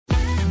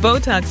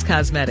Botox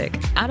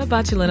Cosmetic, out of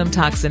botulinum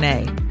toxin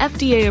A,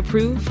 FDA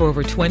approved for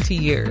over 20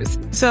 years.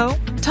 So,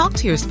 talk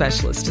to your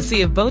specialist to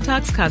see if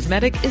Botox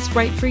Cosmetic is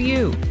right for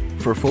you.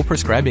 For full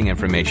prescribing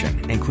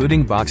information,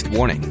 including boxed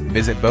warning,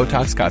 visit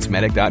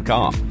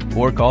BotoxCosmetic.com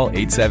or call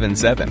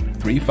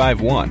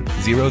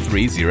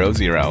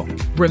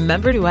 877-351-0300.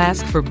 Remember to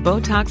ask for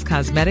Botox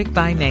Cosmetic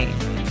by name.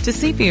 To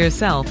see for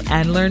yourself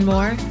and learn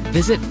more,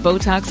 visit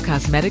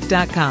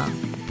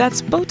BotoxCosmetic.com.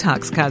 That's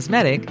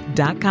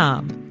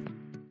BotoxCosmetic.com.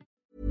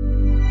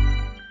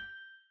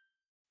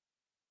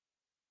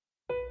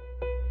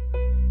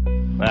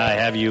 I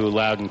have you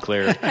loud and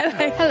clear.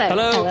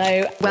 Hello.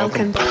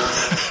 Welcome.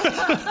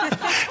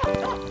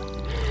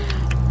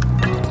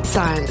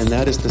 Science. And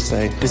that is to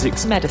say,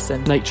 physics,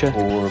 Medicine, nature,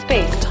 or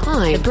space,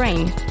 time, the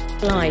brain,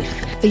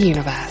 life, the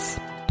universe.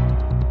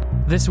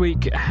 This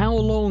week, how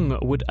long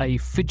would a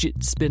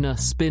fidget spinner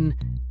spin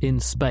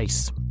in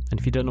space? And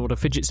if you don't know what a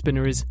fidget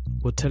spinner is,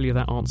 we'll tell you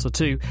that answer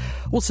too.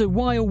 Also,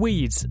 why are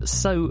weeds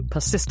so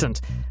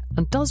persistent?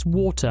 And does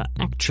water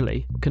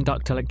actually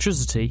conduct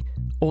electricity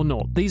or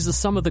not? These are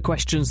some of the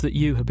questions that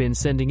you have been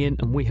sending in,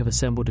 and we have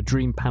assembled a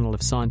dream panel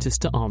of scientists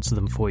to answer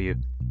them for you.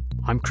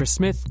 I'm Chris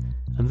Smith,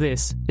 and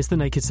this is The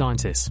Naked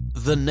Scientists.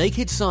 The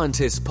Naked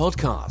Scientists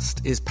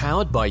podcast is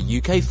powered by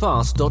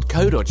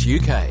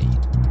ukfast.co.uk.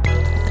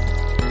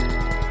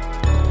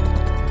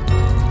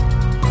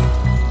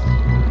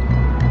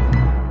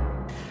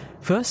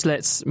 First,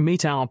 let's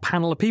meet our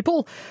panel of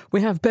people.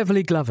 We have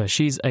Beverly Glover.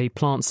 She's a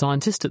plant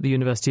scientist at the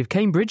University of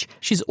Cambridge.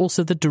 She's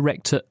also the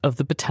director of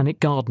the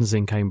Botanic Gardens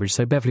in Cambridge.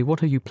 So, Beverly,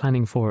 what are you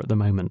planning for at the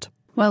moment?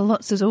 Well,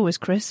 lots as always,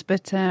 Chris,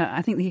 but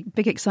I think the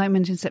big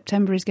excitement in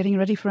September is getting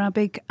ready for our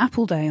big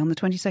Apple Day on the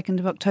 22nd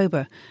of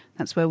October.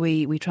 That's where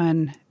we try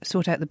and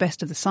sort out the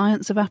best of the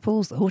science of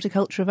apples, the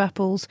horticulture of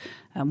apples,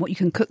 what you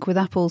can cook with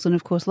apples, and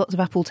of course lots of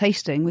apple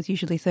tasting with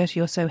usually 30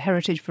 or so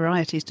heritage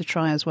varieties to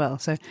try as well.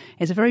 So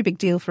it's a very big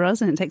deal for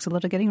us and it takes a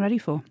lot of getting ready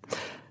for.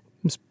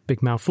 It's a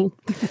big mouthful.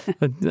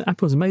 The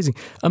apple's amazing.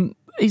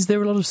 Is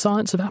there a lot of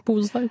science of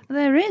apples, though?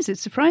 There is.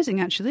 It's surprising,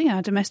 actually.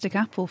 Our domestic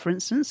apple, for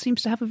instance,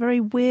 seems to have a very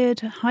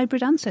weird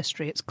hybrid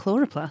ancestry. Its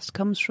chloroplast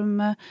comes from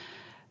the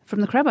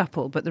crab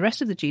apple, but the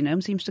rest of the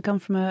genome seems to come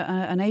from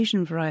an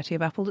Asian variety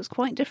of apple that's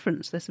quite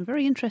different. So there's some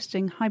very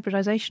interesting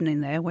hybridization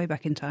in there way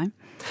back in time.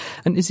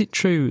 And is it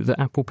true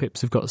that apple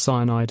pips have got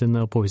cyanide and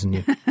they'll poison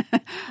you?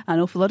 An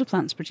awful lot of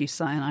plants produce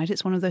cyanide.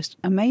 It's one of those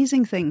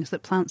amazing things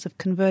that plants have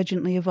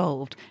convergently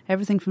evolved.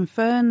 Everything from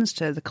ferns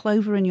to the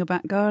clover in your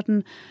back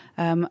garden,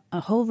 a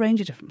whole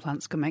range of different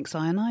plants can make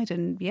cyanide.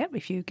 And, yeah,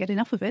 if you get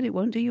enough of it, it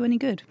won't do you any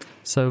good.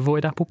 So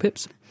avoid apple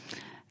pips?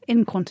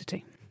 In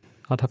quantity.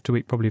 I'd have to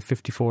eat probably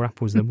 54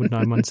 apples then, wouldn't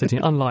I, in one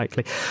sitting?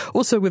 Unlikely.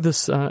 Also with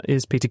us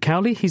is Peter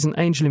Cowley. He's an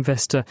angel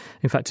investor,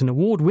 in fact, an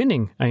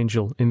award-winning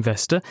angel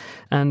investor,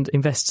 and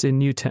invests in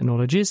new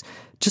technologies.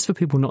 Just for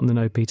people not in the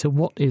know, Peter,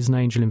 what is an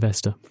angel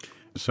investor?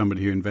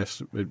 Somebody who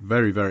invests at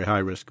very, very high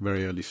risk,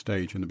 very early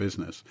stage in the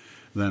business,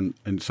 then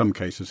in some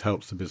cases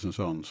helps the business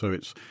on. So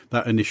it's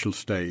that initial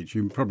stage.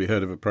 You've probably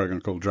heard of a program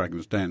called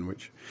Dragon's Den,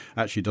 which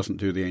actually doesn't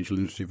do the angel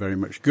industry very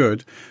much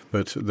good,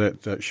 but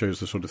that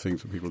shows the sort of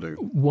things that people do.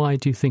 Why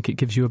do you think it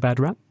gives you a bad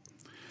rap?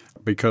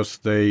 Because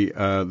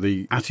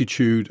the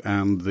attitude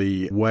and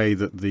the way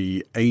that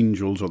the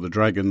angels or the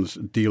dragons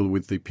deal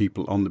with the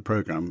people on the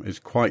program is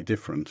quite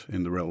different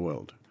in the real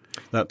world.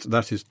 That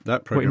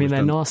program. What, you mean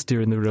they're nastier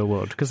in the real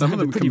world? Because some of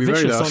them pretty can be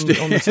very vicious nasty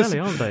on the telly,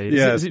 aren't they?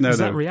 Yes, is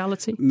that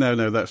reality?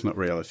 No, that's not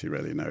reality,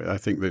 really. No, I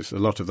think there's a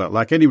lot of that.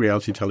 Like any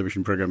reality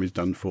television program is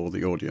done for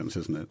the audience,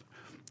 isn't it?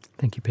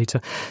 Thank you, Peter.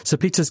 So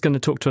Peter's going to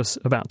talk to us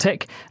about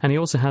tech, and he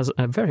also has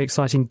a very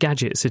exciting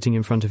gadget sitting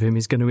in front of him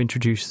he's going to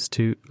introduce us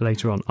to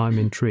later on. I'm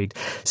intrigued.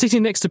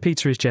 Sitting next to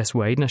Peter is Jess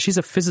Wade. Now, she's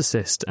a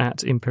physicist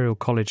at Imperial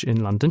College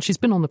in London. She's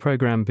been on the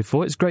programme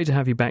before. It's great to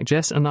have you back,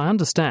 Jess, and I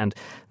understand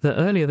that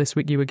earlier this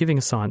week you were giving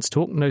a science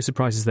talk. No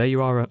surprises there.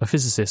 You are a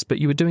physicist, but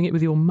you were doing it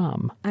with your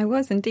mum. I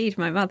was indeed.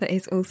 My mother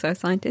is also a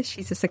scientist.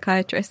 She's a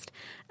psychiatrist.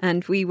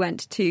 And we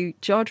went to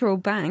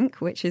Jodrell Bank,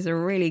 which is a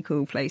really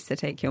cool place to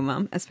take your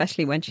mum,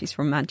 especially when she's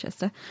from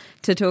Manchester,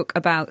 to talk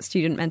about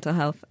student mental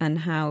health and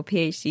how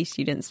PhD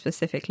students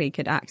specifically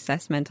could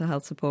access mental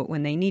health support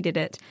when they needed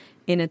it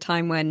in a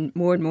time when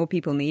more and more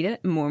people need it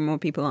and more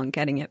people aren't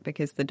getting it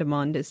because the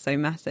demand is so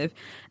massive.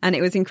 And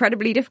it was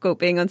incredibly difficult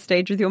being on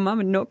stage with your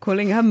mum and not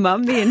calling her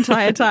mum the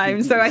entire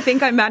time. So I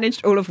think I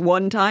managed all of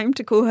one time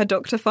to call her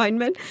Dr.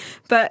 Feynman,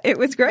 but it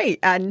was great.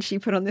 And she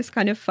put on this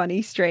kind of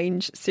funny,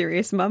 strange,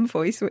 serious mum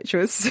voice, which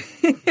was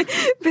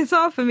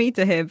bizarre for me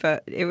to hear,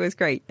 but it was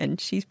great. And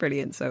she's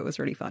brilliant, so it was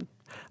really fun.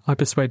 I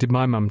persuaded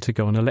my mum to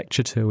go on a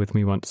lecture tour with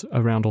me once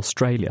around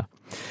Australia.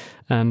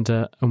 And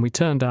we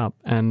turned up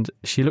and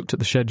she looked at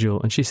the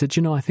schedule and she said,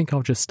 I think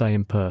I'll just stay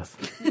in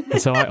Perth. And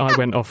so I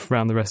went off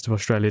around the rest of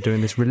Australia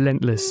doing this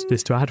relentless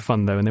tour. I had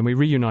fun though, and then we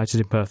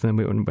reunited in Perth and then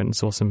we went and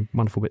saw some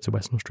wonderful bits of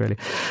Western Australia.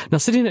 Now,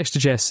 sitting next to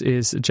Jess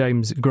is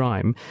James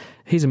Grime.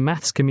 He's a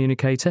maths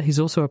communicator. He's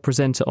also a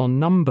presenter on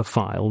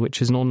Numberphile,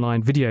 which is an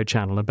online video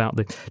channel about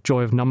the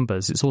joy of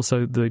numbers. It's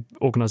also the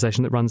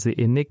organisation that runs the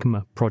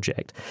Enigma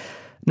project.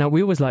 Now,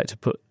 we always like to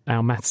put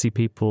our mathsy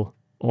people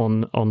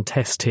on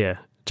test here,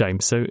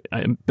 James. So,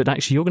 but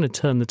actually, you're going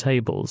to turn the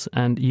tables,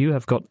 and you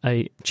have got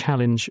a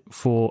challenge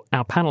for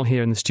our panel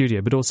here in the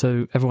studio, but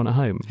also everyone at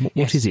home.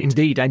 What is it?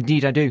 Indeed, I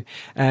do.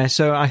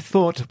 So I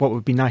thought what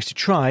would be nice to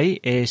try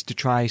is to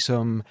try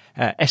some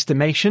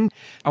estimation.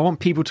 I want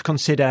people to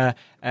consider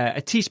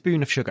a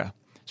teaspoon of sugar.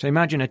 So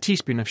imagine a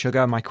teaspoon of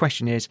sugar. My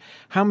question is,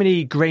 how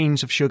many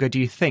grains of sugar do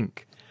you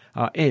think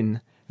are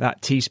in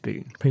that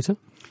teaspoon? Peter?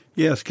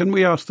 Yes, can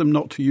we ask them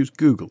not to use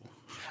Google?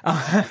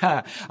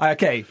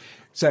 Okay,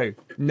 so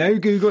no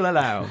Google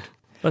allowed.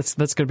 That's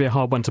going to be a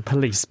hard one to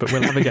police, but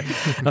we'll have a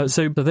go.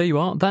 So there you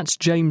are. That's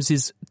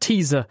James's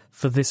teaser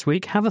for this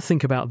week. Have a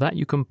think about that.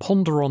 You can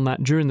ponder on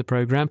that during the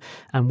programme,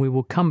 and we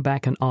will come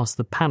back and ask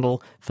the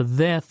panel for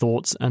their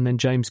thoughts, and then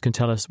James can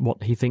tell us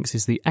what he thinks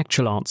is the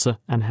actual answer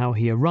and how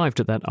he arrived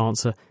at that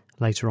answer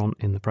later on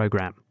in the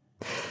programme.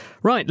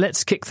 Right,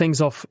 let's kick things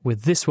off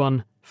with this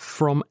one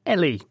from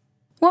Ellie.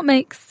 What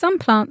makes some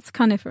plants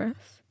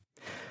carnivorous?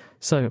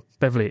 So,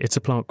 Beverly, it's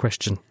a plant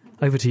question.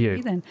 Over to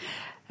you. Then.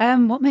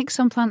 What makes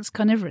some plants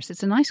carnivorous?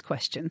 It's a nice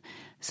question.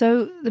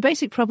 So the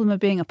basic problem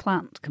of being a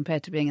plant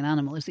compared to being an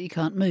animal is that you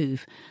can't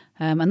move.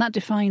 And that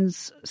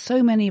defines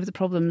so many of the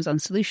problems and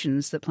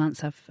solutions that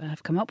plants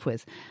have come up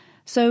with.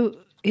 So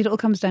it all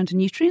comes down to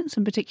nutrients,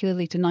 and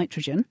particularly to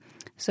nitrogen.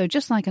 So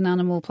just like an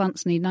animal,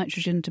 plants need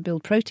nitrogen to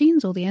build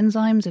proteins. All the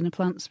enzymes in a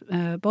plant's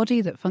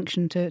body that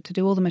function to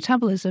do all the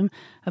metabolism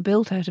are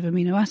built out of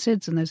amino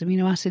acids, and those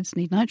amino acids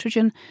need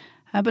nitrogen.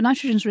 But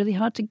nitrogen's really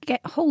hard to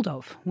get hold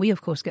of. We,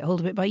 of course, get hold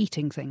of it by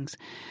eating things.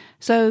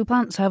 So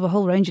plants have a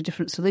whole range of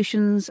different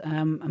solutions,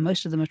 and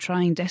most of them are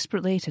trying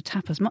desperately to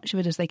tap as much of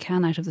it as they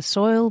can out of the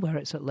soil, where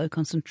it's at low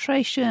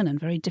concentration and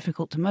very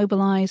difficult to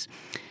mobilise.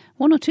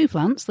 One or two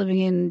plants living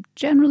in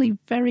generally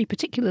very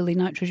particularly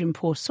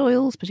nitrogen-poor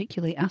soils,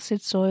 particularly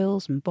acid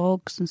soils and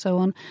bogs and so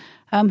on,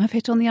 have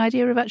hit on the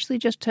idea of actually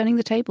just turning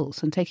the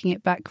tables and taking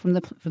it back from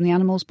the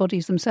animals'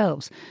 bodies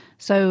themselves.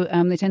 So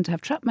they tend to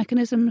have trap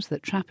mechanisms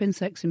that trap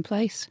insects in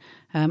place,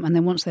 and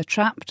then once they're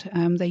trapped,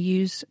 they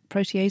use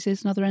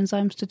proteases and other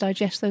enzymes to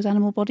digest those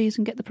animal bodies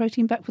and get the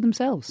protein back for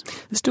themselves.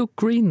 They're still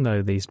green,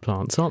 though, these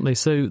plants, aren't they?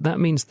 So that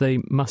means they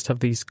must have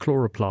these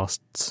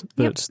chloroplasts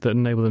that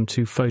enable them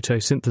to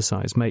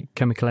photosynthesize, make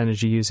chemical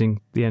energy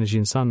using the energy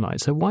in sunlight.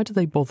 So why do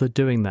they bother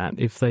doing that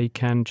if they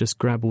can just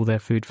grab all their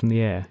food from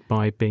the air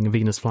by being a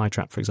Venus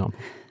flytrap, for example?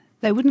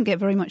 They wouldn't get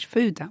very much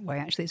food that way,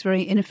 actually. It's a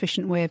very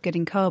inefficient way of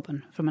getting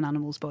carbon from an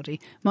animal's body.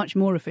 Much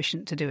more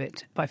efficient to do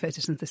it by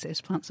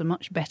photosynthesis. Plants are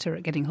much better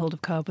at getting hold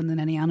of carbon than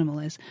any animal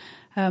is.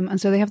 And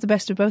so they have the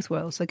best of both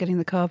worlds. They're getting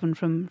the carbon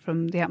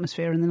from the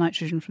atmosphere and the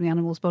nitrogen from the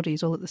animal's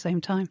bodies all at the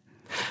same time.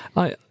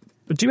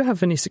 Do you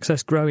have any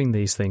success growing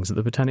these things at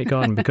the Botanic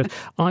Garden? Because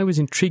I was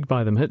intrigued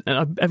by them.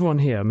 Everyone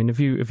here, I mean, have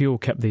you all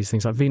kept these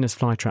things? Like Venus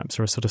flytraps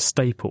are a sort of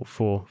staple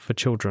for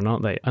children,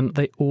 aren't they? And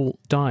they all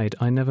died.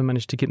 I never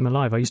managed to keep them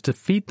alive. I used to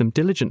feed them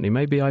diligently.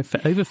 Maybe I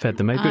overfed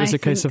them. Maybe it was a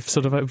case of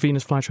sort of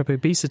Venus flytrap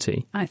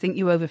obesity. I think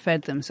you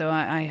overfed them. So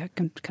I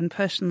can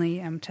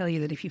personally tell you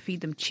that if you feed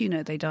them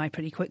tuna, they die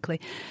pretty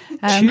quickly.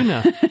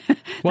 Tuna?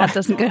 That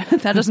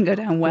doesn't go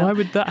down well. Why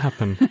would that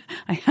happen?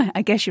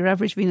 I guess your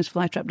average Venus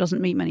flytrap doesn't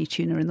meet many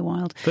tuna in the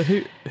wild. But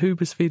who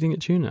was feeding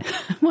it tuna?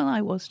 Well, I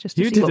was, just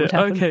to you see did what it. would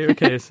happen.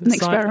 Okay. An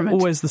experiment.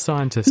 Always the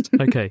scientist.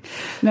 Okay.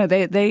 No,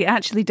 they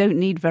actually don't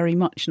need very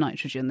much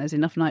nitrogen. There's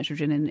enough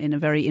nitrogen in a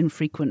very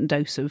infrequent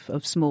dose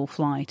of small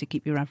fly to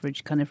keep your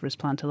average carnivorous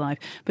plant alive.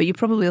 But you're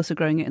probably also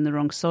growing it in the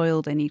wrong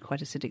soil. They need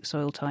quite acidic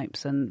soil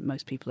types, and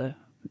most people are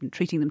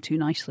treating them too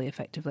nicely,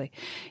 effectively.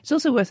 It's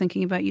also worth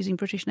thinking about using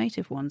British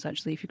native ones,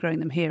 actually, if you're growing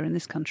them here in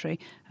this country.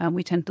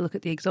 We tend to look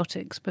at the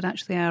exotics, but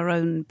actually our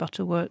own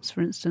butterworts, for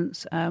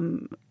instance,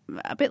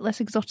 a bit less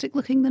exotic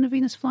looking than a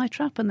Venus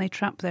flytrap, and they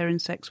trap their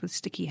insects with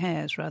sticky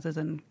hairs rather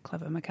than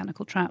clever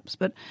mechanical traps.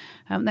 But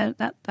they're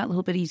that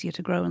little bit easier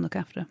to grow and look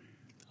after.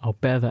 I'll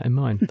bear that in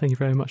mind. Thank you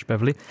very much,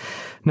 Beverly.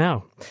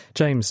 Now,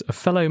 James, a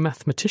fellow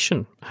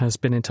mathematician has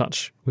been in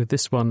touch with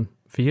this one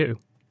for you.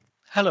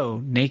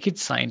 Hello, naked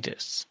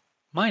scientists.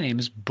 My name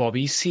is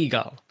Bobby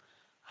Seagull,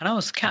 and I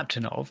was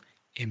captain of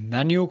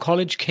Emmanuel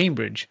College,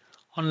 Cambridge,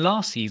 on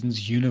last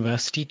season's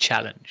University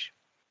Challenge.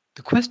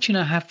 The question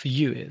I have for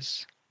you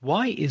is,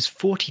 why is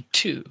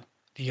 42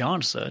 the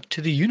answer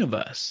to the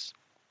universe?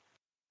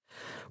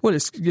 Well,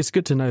 it's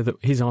good to know that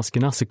he's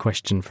asking us a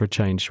question for a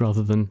change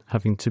rather than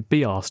having to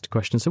be asked a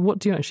question. So what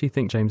do you actually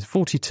think, James?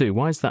 42,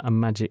 why is that a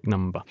magic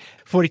number?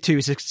 42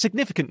 is a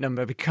significant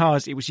number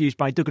because it was used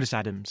by Douglas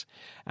Adams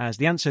as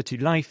the answer to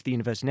life, the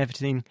universe and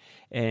everything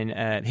in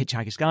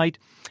Hitchhiker's Guide.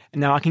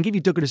 Now, I can give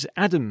you Douglas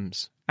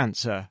Adams'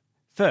 answer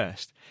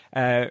first,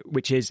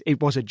 which is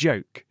it was a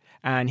joke.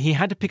 And he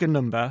had to pick a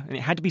number, and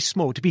it had to be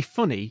small. To be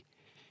funny,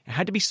 it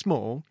had to be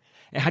small.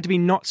 It had to be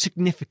not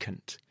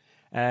significant.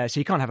 So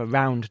you can't have a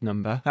round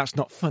number. That's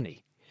not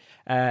funny.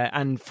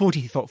 And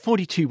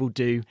 42 will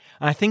do.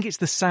 And I think it's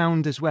the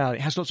sound as well. It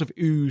has lots of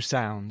ooh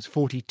sounds,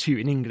 42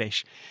 in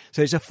English.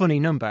 So it's a funny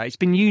number. It's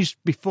been used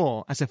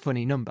before as a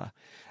funny number.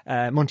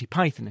 Monty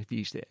Python have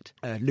used it.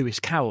 Lewis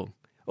Carroll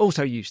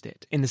also used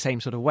it in the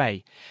same sort of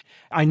way.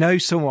 I know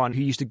someone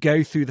who used to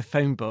go through the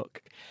phone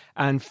book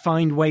and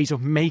find ways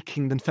of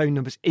making the phone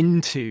numbers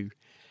into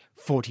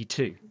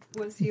 42.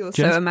 Was he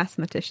also a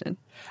mathematician?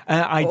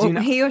 I do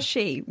not. He or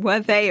she, were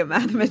they a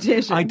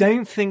mathematician? I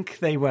don't think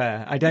they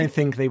were. I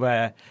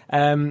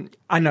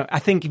know. I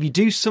think if you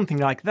do something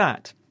like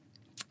that,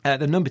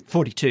 the number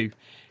 42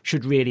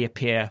 should really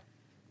appear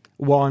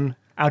 1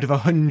 out of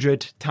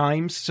 100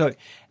 times. So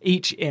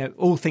each,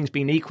 all things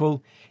being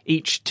equal,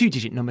 each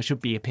 2-digit number should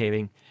be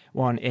appearing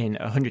 1 in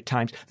 100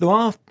 times. There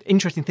are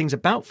interesting things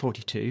about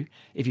 42.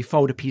 If you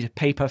fold a piece of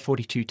paper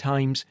 42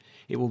 times,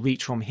 it will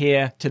reach from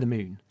here to the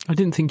moon. I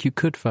didn't think you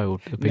could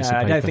fold a piece of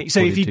paper. I don't think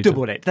so. If you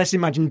double it, let's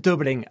imagine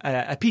doubling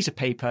a piece of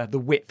paper, the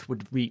width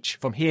would reach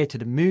from here to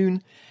the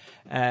moon.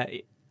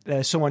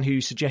 There's someone who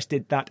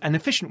suggested that an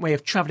efficient way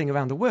of travelling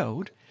around the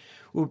world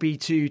would be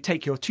to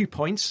take your 2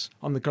 points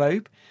on the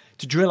globe,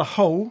 to drill a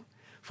hole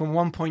from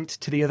one point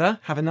to the other,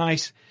 have a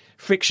nice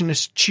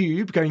frictionless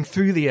tube going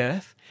through the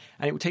Earth,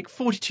 and it would take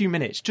 42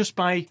 minutes just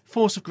by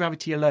force of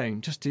gravity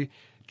alone, just to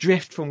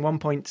drift from one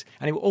point,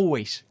 and it will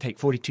always take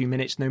 42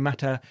 minutes no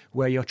matter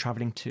where you're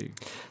travelling to.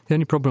 The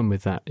only problem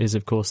with that is,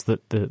 of course,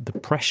 that the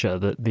pressure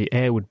that the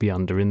air would be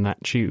under in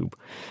that tube,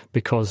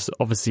 because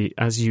obviously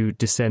as you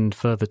descend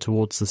further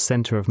towards the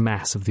centre of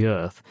mass of the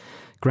Earth,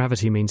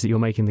 gravity means that you're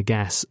making the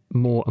gas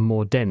more and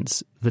more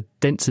dense. The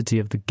density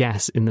of the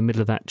gas in the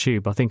middle of that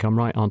tube, I think I'm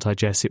right, aren't I,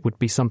 Jess? It would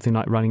be something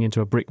like running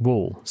into a brick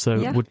wall. So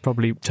It would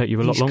probably take you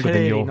a lot longer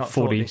than your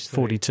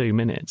 42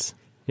 minutes.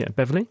 Yeah,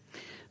 Beverly?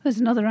 There's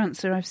another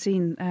answer. I've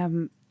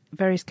seen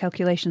various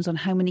calculations on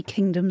how many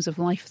kingdoms of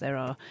life there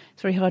are.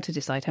 It's very hard to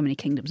decide how many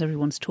kingdoms.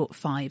 Everyone's taught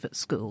 5 at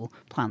school: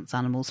 plants,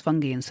 animals,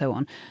 fungi and so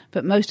on.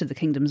 But most of the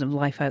kingdoms of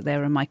life out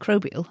there are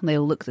microbial, and they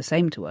all look the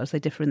same to us. They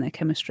differ in their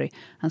chemistry.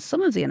 And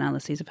some of the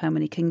analyses of how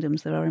many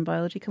kingdoms there are in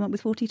biology come up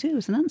with 42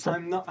 as an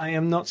answer. I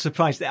am not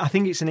surprised. I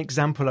think it's an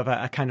example of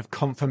a kind of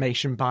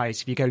confirmation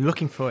bias. If you go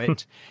looking for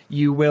it,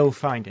 you will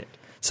find it.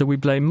 So we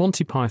blame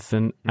Monty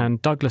Python and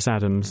Douglas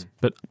Adams,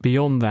 but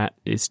beyond that,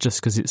 it's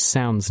just because it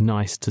sounds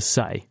nice to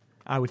say.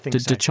 I would think so.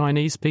 Do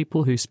Chinese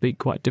people who speak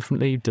quite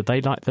differently, do they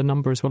like the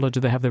number as well, or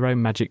do they have their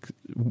own magic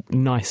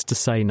nice to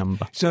say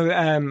number? So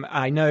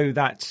I know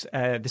that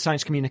the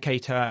science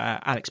communicator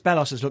Alex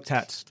Bellos has looked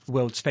at the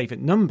world's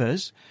favourite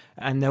numbers,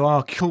 and there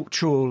are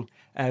cultural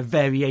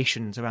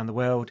variations around the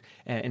world.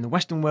 In the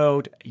Western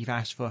world, you've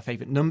asked for a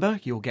favourite number,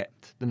 you'll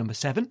get the number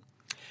 7.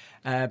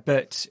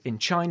 But in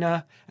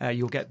China,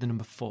 you'll get the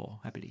number 4,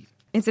 I believe.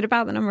 Is it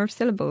about the number of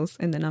syllables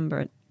in the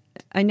number?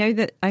 I know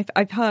that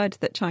I've heard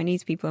that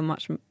Chinese people are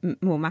much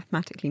more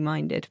mathematically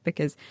minded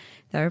because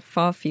there are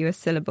far fewer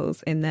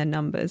syllables in their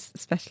numbers,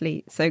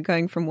 especially so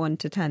going from 1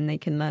 to 10, they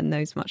can learn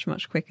those much,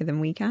 much quicker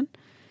than we can.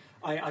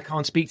 I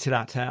can't speak to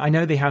that. I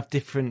know they have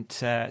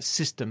different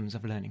systems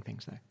of learning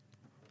things, though.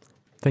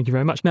 Thank you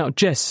very much. Now,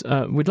 Jess,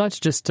 we'd like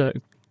to just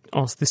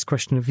ask this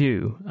question of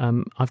you.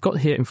 I've got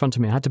here in front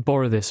of me, I had to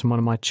borrow this from one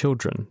of my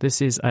children.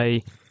 This is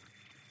a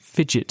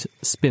fidget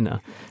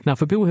spinner. Now,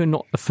 for people who are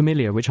not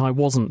familiar, which I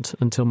wasn't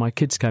until my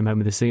kids came home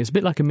with this thing, it's a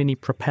bit like a mini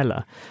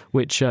propeller,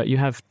 which you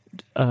have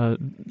a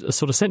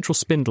sort of central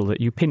spindle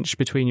that you pinch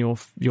between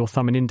your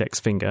thumb and index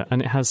finger,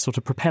 and it has sort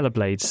of propeller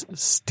blades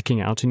sticking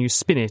out, and you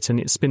spin it, and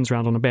it spins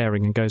around on a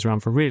bearing and goes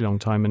around for a really long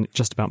time, and it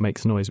just about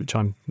makes a noise, which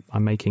I'm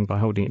making by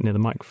holding it near the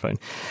microphone.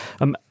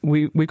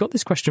 We got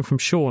this question from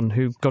Sean,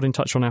 who got in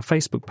touch on our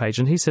Facebook page,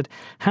 and he said,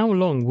 how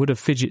long would a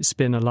fidget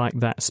spinner like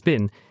that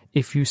spin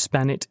if you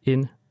span it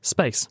in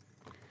space?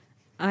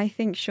 I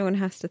think Sean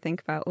has to think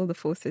about all the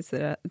forces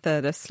that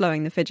are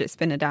slowing the fidget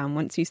spinner down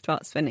once you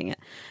start spinning it.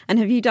 And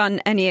have you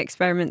done any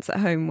experiments at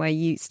home where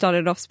you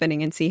started off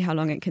spinning and see how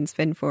long it can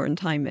spin for and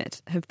time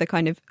it? Have the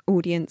kind of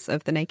audience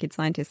of the Naked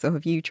Scientists, or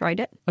have you tried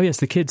it? Oh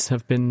yes, the kids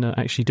have been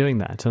actually doing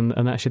that,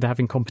 and actually they're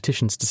having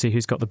competitions to see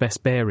who's got the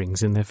best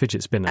bearings in their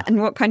fidget spinner. And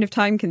what kind of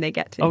time can they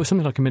get to? Oh,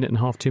 something like 1.5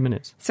 minutes, 2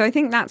 minutes. So I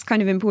think that's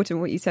kind of important,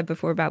 what you said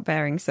before about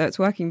bearings. So it's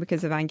working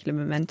because of angular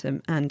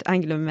momentum, and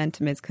angular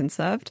momentum is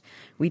conserved.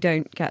 We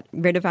don't get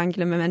rid of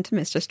angular momentum,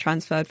 it's just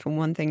transferred from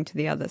one thing to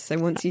the other. So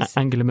once you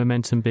angular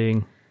momentum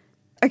being,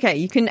 okay,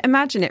 you can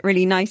imagine it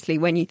really nicely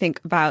when you think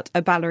about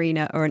a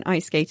ballerina or an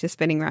ice skater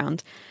spinning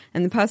around,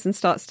 and the person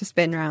starts to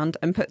spin round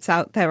and puts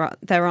out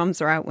their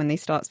arms are out when they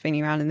start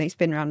spinning around, and they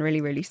spin around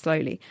really, really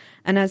slowly.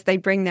 And as they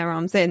bring their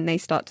arms in, they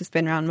start to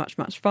spin around much,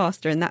 much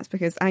faster, and that's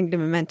because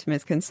angular momentum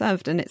is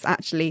conserved, and it's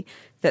actually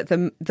that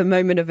the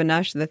moment of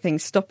inertia, the thing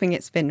stopping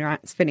it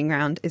spinning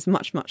round, is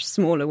much, much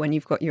smaller when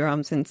you've got your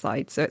arms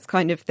inside. So it's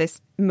kind of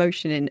this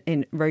motion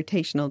in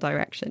rotational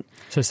direction.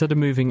 So instead of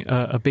moving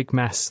a big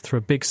mass through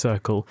a big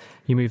circle,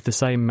 you move the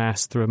same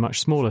mass through a much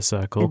smaller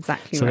circle.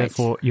 Exactly. So right.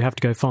 Therefore, you have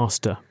to go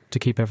faster to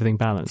keep everything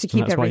balanced.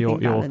 And that's why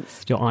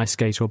your ice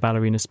skater or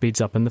ballerina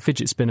speeds up. And the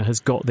fidget spinner has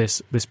got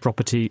this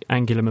property,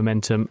 angular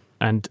momentum,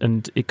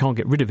 and it can't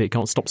get rid of it. It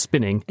can't stop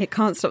spinning. It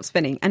can't stop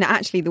spinning. And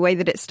actually, the way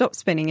that it stops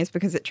spinning is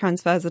because it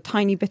transfers a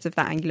tiny bit of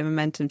that angular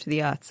momentum to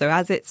the Earth. So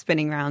as it's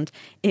spinning round,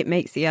 it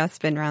makes the Earth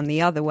spin round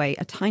the other way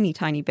a tiny,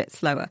 tiny bit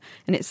slower.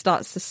 And it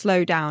starts to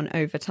slow down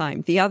over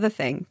time. The other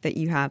thing that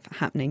you have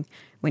happening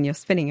when you're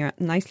spinning your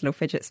nice little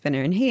fidget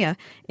spinner in here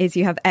is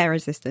you have air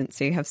resistance.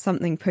 So you have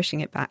something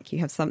pushing it back. You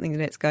have something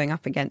that it's going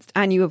up against.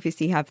 And you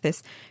obviously have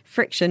this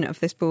friction of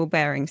this ball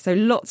bearing. So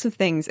lots of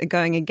things are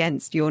going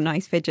against your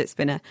nice fidget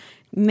spinner,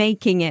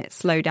 making it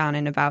slow down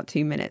in about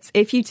 2 minutes.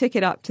 If you took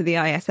it up to the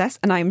ISS,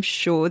 and I'm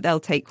sure they'll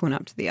take one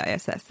up to the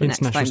ISS the next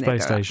time they go up. International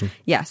Space Station.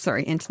 Yeah,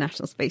 sorry,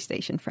 International Space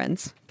Station,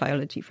 friends,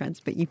 biology friends,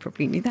 but you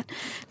probably knew that.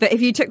 But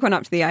if you took one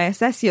up to the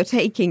ISS, you're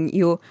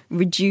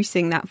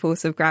reducing that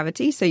force of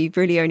gravity, so you've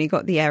really only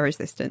got the air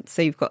resistance.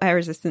 So you've got air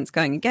resistance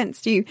going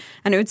against you,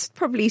 and it would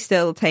probably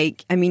still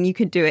take, I mean, you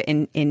could do it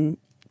in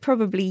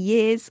probably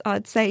years,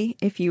 I'd say,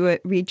 if you were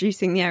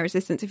reducing the air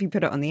resistance. If you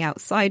put it on the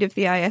outside of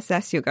the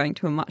ISS, you're going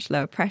to a much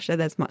lower pressure.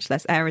 There's much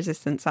less air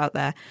resistance out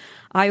there.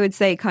 I would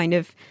say kind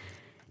of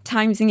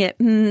timesing it,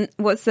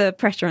 what's the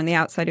pressure on the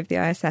outside of the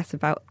ISS?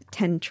 About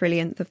 10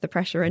 trillionth of the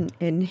pressure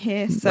in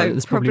here. So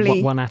it's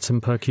probably 1 atom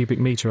per cubic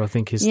metre, I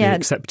think, is the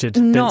accepted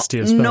density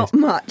of space. Not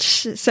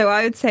much. So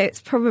I would say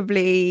it's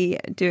probably,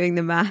 doing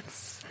the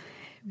maths,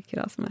 we could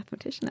ask a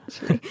mathematician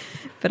actually,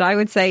 but I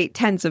would say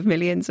tens of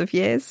millions of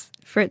years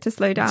for it to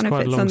slow down if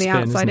it's on the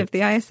outside of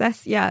the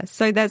ISS. Yeah,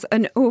 so there's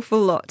an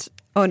awful lot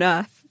on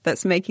Earth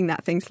that's making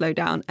that thing slow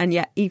down, and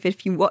yet even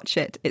if you watch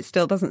it, it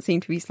still doesn't seem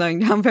to be slowing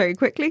down very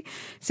quickly.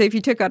 So if you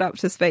took it up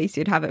to space,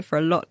 you'd have it for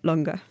a lot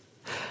longer.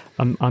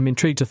 I'm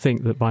intrigued to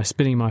think that by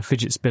spinning my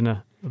fidget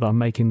spinner, that I'm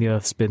making the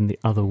Earth spin the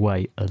other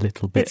way a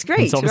little bit. It's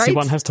great, so obviously right?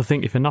 One has to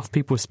think, if enough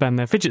people spin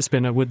their fidget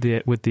spinner, would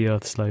the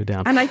Earth slow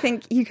down? And I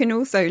think you can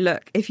also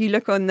look, if you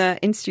look on the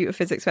Institute of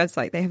Physics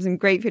website, they have some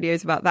great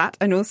videos about that,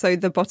 and also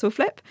the bottle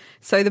flip.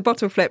 So the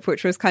bottle flip,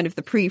 which was kind of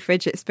the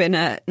pre-fidget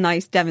spinner,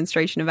 nice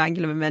demonstration of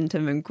angular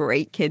momentum and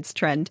great kids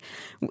trend,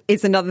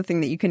 is another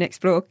thing that you can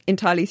explore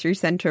entirely through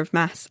centre of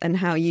mass, and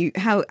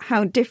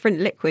how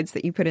different liquids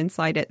that you put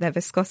inside it, their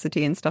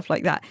viscosity and stuff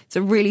like that. It's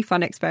a really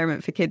fun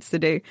experiment for kids to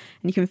do, and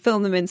you can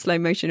film them in slow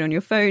motion on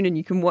your phone, and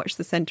you can watch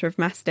the centre of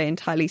mass stay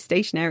entirely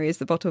stationary as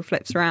the bottle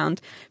flips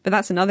around. But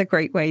that's another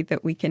great way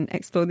that we can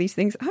explore these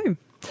things at home.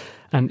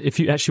 And if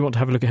you actually want to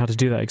have a look at how to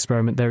do that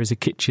experiment, there is a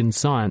kitchen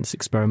science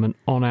experiment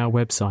on our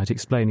website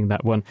explaining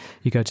that one.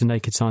 You go to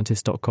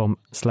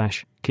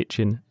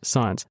nakedscientist.com/kitchen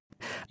science.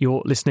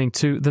 You're listening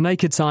to The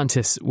Naked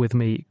Scientists with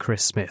me,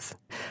 Chris Smith.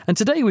 And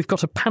today we've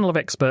got a panel of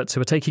experts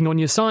who are taking on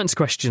your science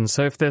questions.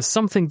 So if there's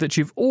something that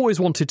you've always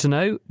wanted to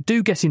know,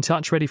 do get in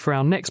touch, ready for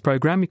our next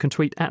programme. You can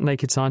tweet at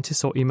Naked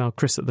Scientists or email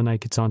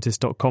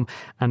chris@thenakedscientist.com,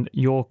 and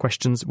your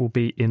questions will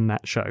be in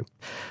that show.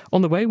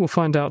 On the way, we'll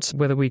find out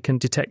whether we can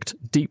detect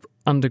deep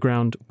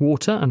underground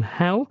water and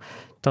how.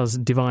 Does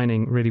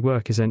divining really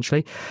work,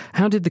 essentially?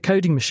 How did the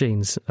coding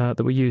machines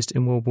that were used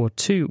in World War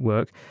II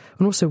work?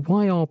 And also,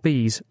 why are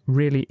bees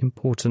really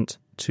important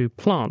to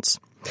plants?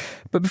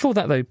 But before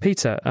that, though,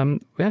 Peter,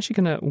 we're actually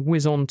going to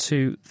whiz on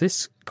to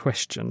this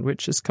question,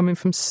 which is coming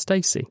from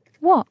Stacey.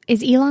 What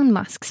is Elon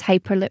Musk's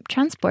Hyperloop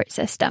transport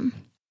system?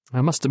 I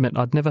must admit,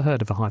 I'd never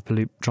heard of a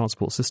Hyperloop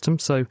transport system,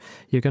 so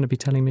you're going to be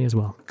telling me as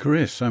well.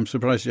 Chris, I'm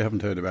surprised you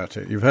haven't heard about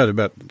it. You've heard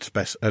about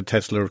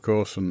Tesla, of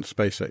course, and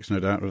SpaceX,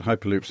 no doubt, but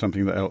Hyperloop's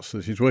something else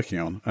that he's working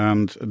on.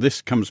 And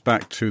this comes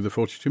back to the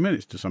 42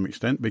 minutes to some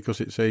extent, because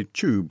it's a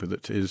tube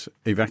that is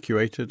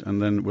evacuated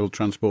and then will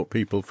transport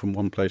people from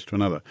one place to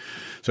another.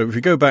 So if we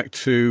go back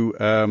to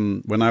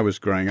when I was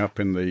growing up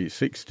in the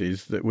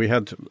 60s, that we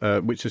had,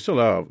 which there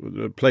still are,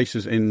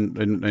 places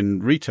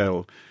in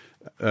retail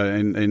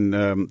in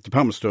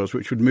department stores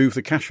which would move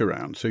the cash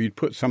around. So you'd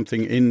put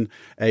something in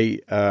a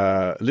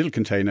little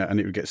container and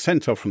it would get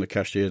sent off from the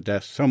cashier's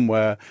desk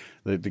somewhere.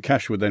 The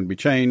cash would then be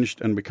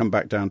changed and would come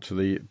back down to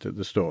the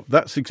store.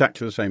 That's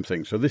exactly the same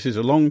thing. So this is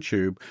a long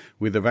tube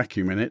with a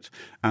vacuum in it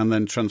and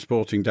then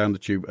transporting down the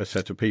tube a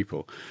set of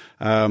people.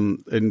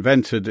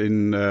 Invented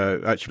in,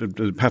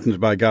 actually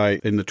patented by a guy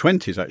in the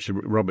 20s,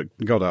 actually, Robert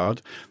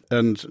Goddard.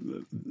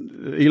 And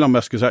Elon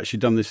Musk has actually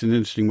done this in an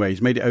interesting way.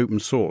 He's made it open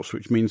source,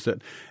 which means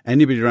that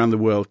anybody around the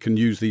world can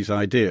use these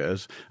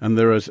ideas. And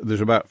there's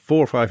about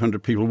 400 or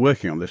 500 people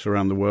working on this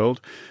around the world.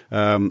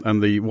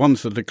 And the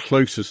ones that are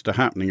closest to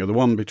happening are the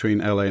one between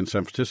LA and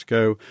San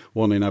Francisco,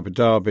 one in Abu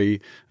Dhabi,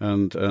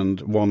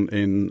 and one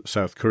in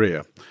South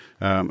Korea.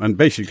 And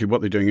basically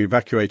what they're doing,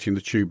 evacuating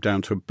the tube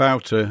down to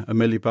about a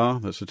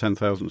millibar, that's a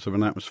 10,000th of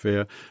an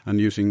atmosphere,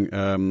 and using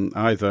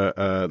either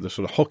the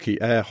sort of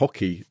air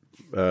hockey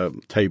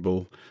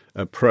table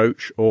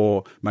approach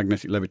or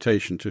magnetic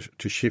levitation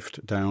to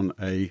shift down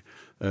a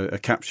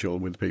capsule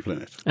with people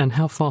in it. And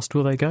how fast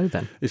will they go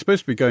then? It's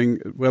supposed to be going,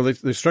 well,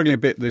 they're struggling a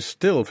bit. There's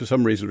still, for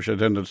some reason, which I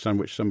don't understand,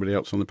 which somebody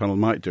else on the panel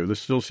might do, there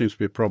still seems to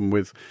be a problem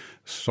with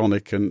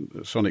sonic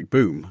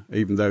boom,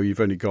 even though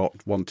you've only got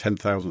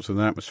 1/10,000th of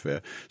an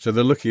atmosphere. So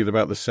they're looking at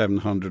about the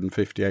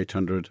 750,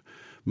 800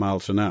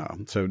 miles an hour.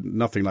 So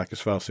nothing like as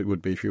fast as it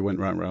would be if you went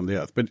round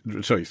the Earth,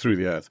 through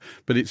the Earth.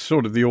 But it's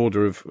sort of the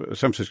order of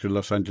San Francisco to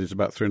Los Angeles is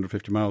about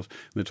 350 miles,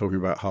 and they're talking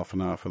about half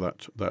an hour for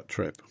that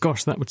trip.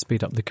 Gosh, that would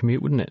speed up the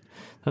commute, wouldn't it?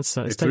 That's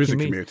if there is a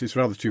commute, it's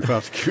rather too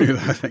fast to commute,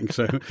 I think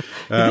so.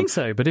 I think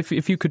so, but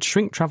if you could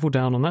shrink travel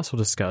down on that sort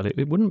of scale,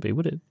 it wouldn't be,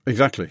 would it?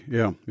 Exactly,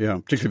 yeah.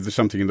 Particularly if there's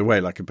something in the way,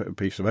 like a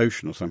piece of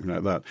ocean or something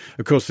like that.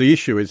 Of course, the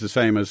issue is the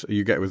same as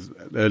you get with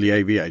early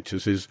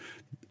aviators, is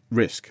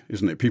risk,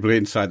 isn't it? People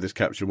inside this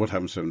capsule, what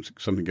happens if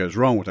something goes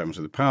wrong? What happens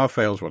if the power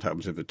fails? What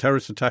happens if a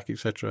terrorist attack,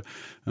 etc.?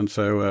 And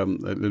so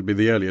it'll be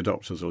the early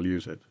adopters who'll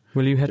use it.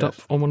 Will you head up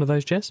on one of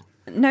those, Jess?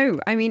 No,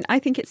 I mean, I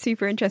think it's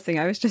super interesting.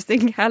 I was just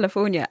in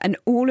California, and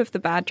all of the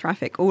bad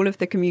traffic, all of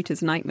the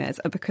commuters' nightmares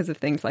are because of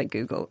things like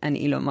Google and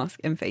Elon Musk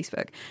and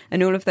Facebook.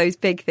 And all of those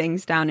big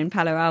things down in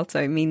Palo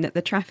Alto mean that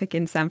the traffic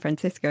in San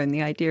Francisco and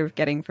the idea of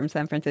getting from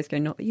San Francisco,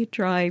 not that you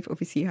drive,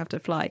 obviously you have to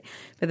fly,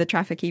 but the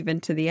traffic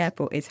even to the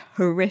airport is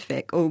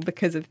horrific, all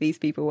because of these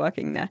people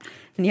working there.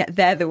 And yet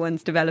they're the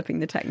ones developing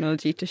the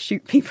technology to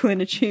shoot people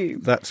in a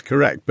tube. That's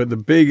correct. But the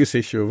biggest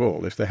issue of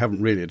all, if they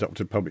haven't really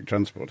adopted public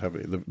transport, have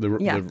they? The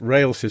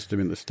rail system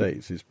in the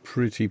States is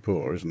pretty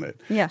poor, isn't it?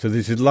 Yeah. So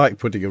this is like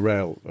putting a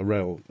railway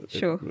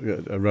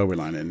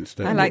line in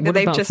instead. I like that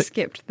they've just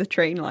skipped the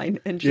train line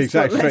and just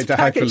let's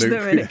package them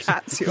in a yes.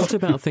 capsule. What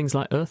about things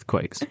like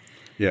earthquakes?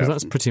 Yeah, because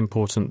that's pretty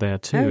important there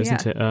too,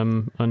 isn't it?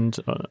 And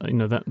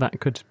that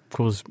could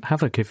cause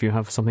havoc if you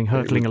have something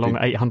hurtling along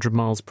at 800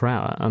 miles per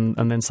hour,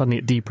 and then suddenly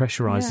it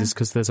depressurizes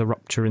because there's a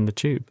rupture in the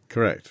tube.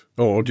 Correct.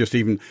 Or just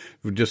a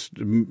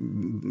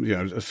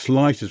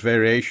slightest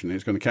variation,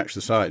 it's going to catch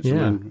the sides. Yeah.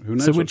 And then who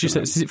knows? So would you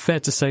say? Is it fair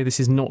to say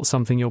this is not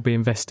something you'll be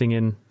investing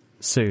in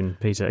soon,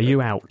 Peter? Are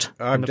you out?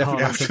 I'm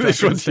definitely after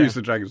this one to use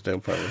the Dragon's Tail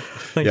program.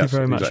 Thank you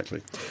very much.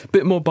 Exactly.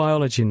 Bit more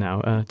biology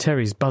now.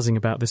 Terry's buzzing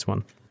about this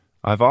one.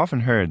 I've often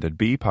heard that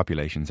bee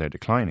populations are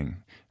declining,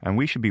 and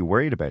we should be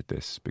worried about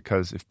this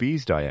because if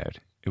bees die out,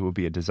 it will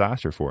be a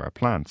disaster for our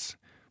plants.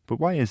 But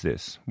why is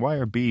this? Why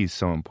are bees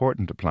so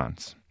important to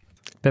plants?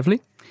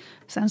 Beverly?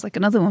 Sounds like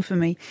another one for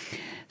me.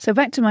 So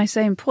back to my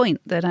same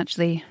point that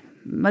actually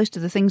most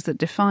of the things that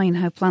define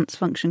how plants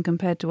function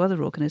compared to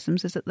other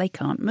organisms is that they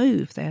can't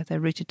move. They're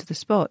rooted to the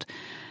spot.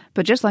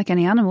 But just like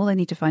any animal, they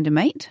need to find a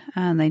mate,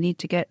 and they need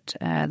to get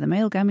the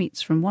male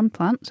gametes from one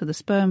plant, so the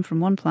sperm from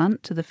one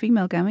plant, to the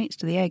female gametes,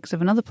 to the eggs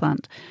of another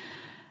plant.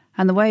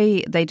 And the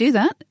way they do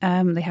that,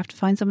 they have to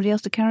find somebody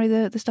else to carry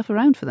the stuff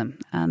around for them.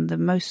 And the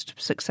most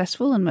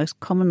successful and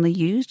most commonly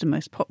used and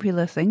most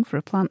popular thing for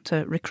a plant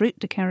to recruit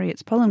to carry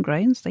its pollen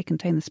grains, they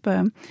contain the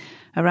sperm,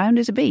 around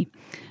is a bee.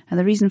 And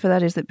the reason for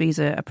that is that bees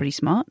are pretty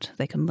smart.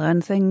 They can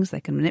learn things.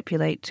 They can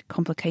manipulate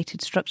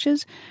complicated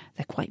structures.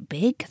 They're quite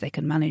big. They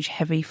can manage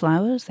heavy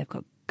flowers. They've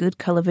got good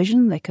colour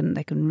vision. They can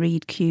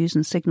read cues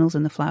and signals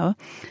in the flower.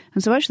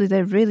 And so actually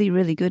they're really,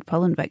 really good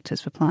pollen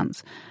vectors for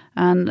plants.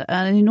 And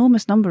an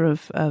enormous number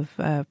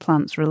of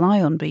plants rely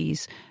on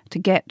bees to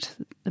get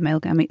the male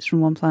gametes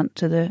from one plant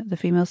to the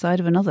female side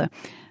of another.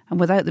 And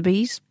without the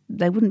bees,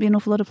 there wouldn't be an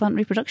awful lot of plant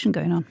reproduction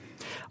going on.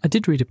 I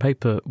did read a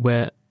paper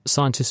where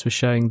scientists were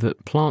showing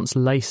that plants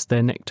lace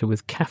their nectar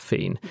with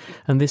caffeine,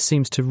 and this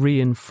seems to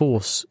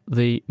reinforce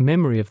the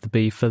memory of the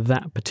bee for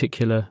that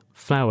particular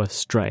flower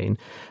strain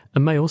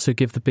and may also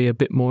give the bee a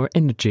bit more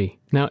energy.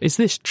 Now, is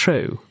this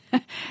true?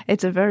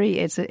 It's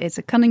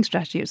a cunning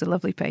strategy. It's a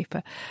lovely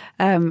paper.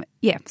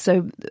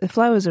 So the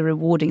flowers are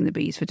rewarding the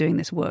bees for doing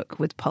this work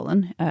with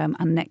pollen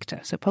and nectar.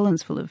 So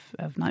pollen's full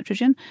of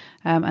nitrogen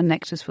and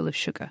nectar's full of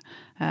sugar.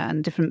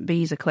 And different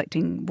bees are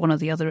collecting one or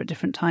the other at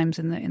different times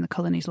in the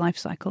colony's life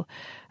cycle.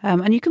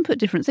 And you can put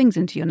different things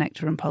into your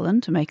nectar and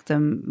pollen to make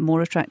them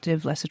more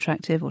attractive, less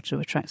attractive, or to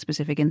attract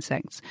specific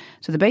insects.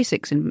 So the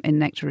basics in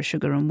nectar are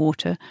sugar and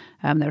water.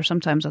 There are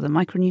sometimes other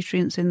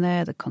micronutrients in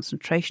there. The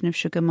concentration of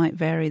sugar might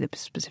vary. The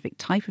specific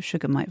type of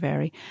sugar might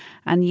vary.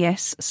 And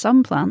yes,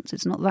 some plants,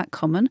 it's not that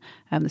common,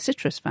 the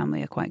citrus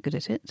family are quite good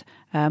at it,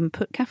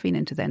 put caffeine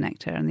into their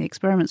nectar. And the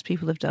experiments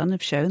people have done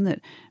have shown that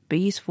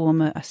bees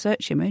form a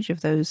search image of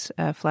those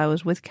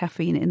flowers with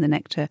caffeine in the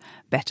nectar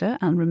better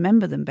and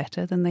remember them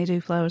better than they do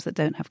flowers that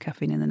don't have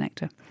caffeine in the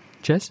nectar.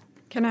 Jess?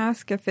 Can I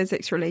ask a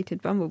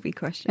physics-related bumblebee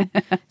question?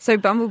 So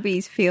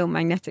bumblebees feel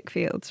magnetic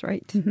fields,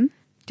 right? Mm-hmm.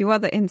 Do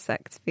other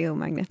insects feel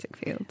magnetic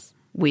fields?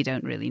 We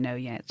don't really know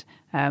yet.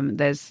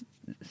 There's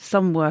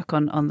some work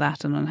on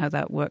that and on how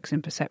that works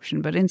in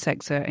perception, but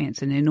insects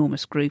it's an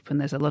enormous group, and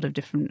there's a lot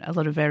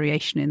of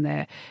variation in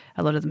there.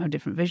 A lot of them have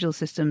different visual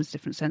systems,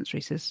 different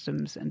sensory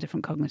systems, and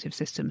different cognitive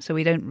systems. So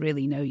we don't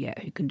really know yet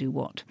who can do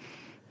what.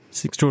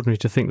 It's extraordinary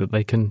to think that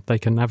they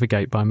can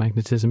navigate by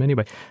magnetism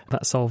anyway.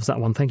 That solves that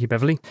one. Thank you,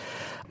 Beverly.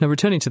 Now,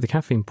 returning to the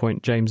caffeine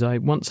point, James, I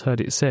once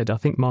heard it said, I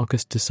think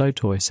Marcus de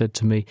Sotoy said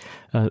to me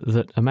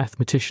that a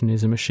mathematician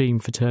is a machine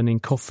for turning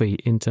coffee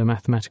into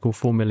mathematical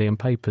formulae and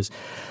papers.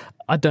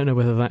 I don't know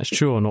whether that's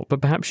true or not,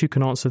 but perhaps you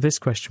can answer this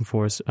question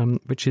for us,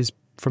 which is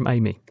from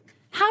Amy.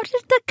 How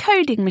did the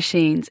coding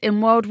machines in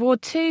World War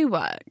II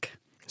work?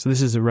 So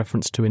this is a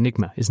reference to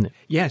Enigma, isn't it?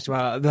 Yes,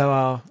 well, there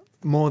are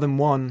more than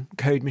one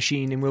code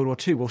machine in World War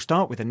II. We'll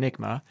start with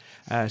Enigma.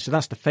 So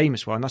that's the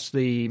famous one. That's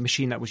the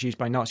machine that was used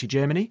by Nazi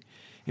Germany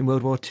in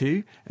World War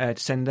II to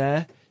send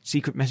their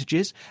secret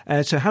messages.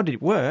 So how did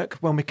it work?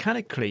 Well,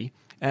 mechanically,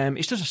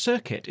 it's just a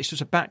circuit. It's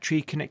just a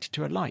battery connected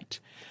to a light.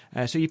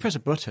 So you press a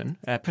button,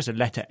 press a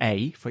letter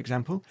A, for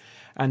example,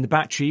 and the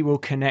battery will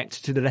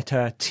connect to the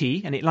letter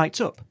T, and it lights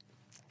up.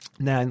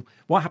 Now,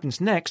 what happens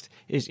next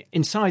is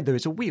inside there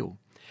is a wheel,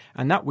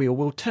 and that wheel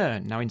will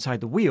turn. Now, inside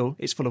the wheel,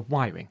 it's full of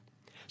wiring.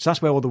 So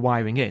that's where all the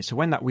wiring is. So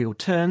when that wheel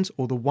turns,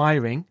 all the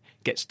wiring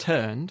gets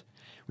turned,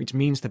 which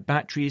means the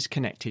battery is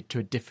connected to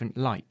a different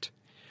light,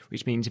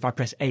 which means if I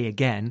press A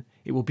again,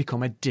 it will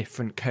become a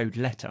different code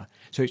letter.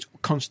 So it's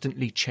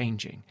constantly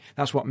changing.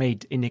 That's what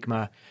made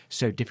Enigma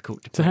so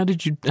difficult to break. So how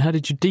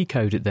did you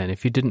decode it then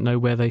if you didn't know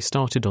where they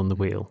started on the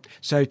wheel?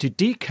 So to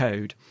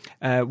decode,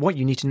 what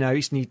you need to know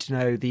is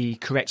the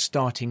correct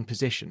starting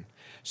position.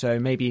 So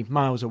maybe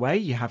miles away,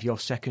 you have your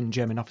second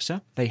German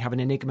officer. They have an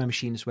Enigma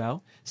machine as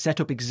well,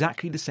 set up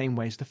exactly the same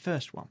way as the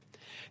first one.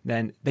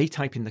 Then they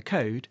type in the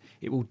code,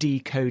 it will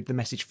decode the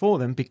message for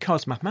them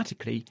because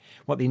mathematically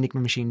what the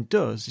Enigma machine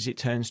does is it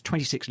turns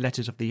 26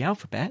 letters of the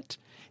alphabet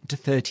into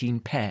 13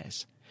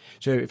 pairs.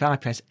 So if I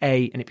press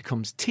A and it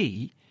becomes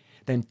T,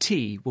 then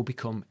T will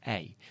become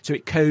A. So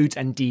it codes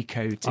and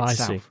decodes itself. I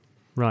see.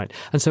 Right.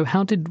 And so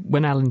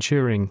when Alan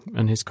Turing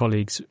and his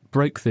colleagues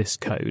broke this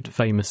code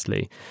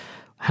famously,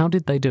 how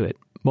did they do it?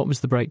 What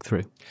was the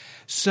breakthrough?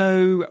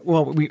 So,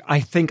 I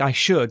think I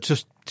should,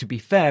 just to be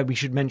fair, we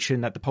should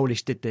mention that the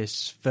Polish did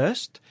this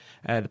first.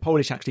 The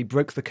Polish actually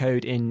broke the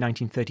code in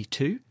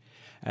 1932,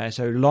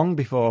 so long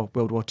before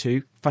World War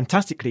II.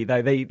 Fantastically,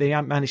 though,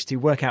 they managed to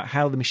work out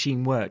how the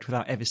machine worked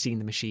without ever seeing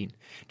the machine,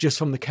 just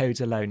from the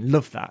codes alone.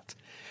 Love that.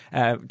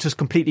 Just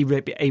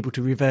completely able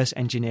to reverse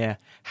engineer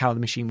how the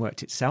machine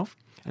worked itself.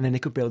 And then they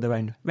could build their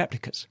own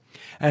replicas.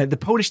 The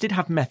Polish did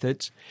have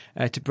methods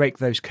to break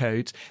those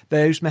codes.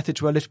 Those methods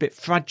were a little bit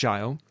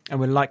fragile and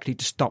were likely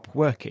to stop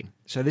working.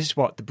 So this is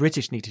what the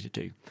British needed to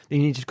do. They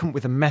needed to come up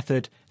with a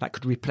method that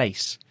could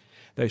replace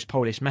those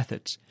Polish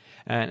methods.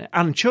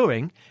 Alan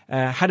Turing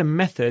had a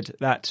method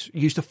that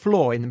used a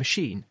flaw in the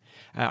machine.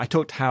 I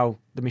talked how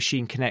the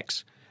machine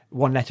connects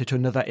one letter to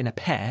another in a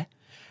pair.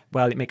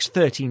 Well, it makes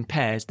 13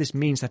 pairs. This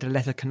means that a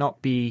letter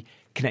cannot be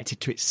connected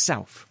to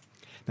itself.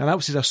 Now, that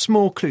was a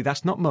small clue.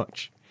 That's not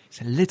much.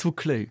 It's a little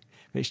clue,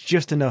 but it's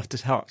just enough to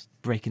start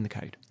breaking the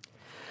code.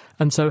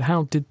 And so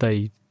how did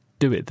they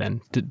do it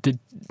then?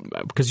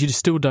 Because you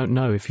still don't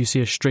know if you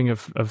see a string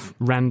of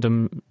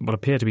random, what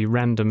appear to be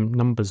random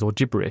numbers or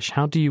gibberish,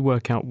 how do you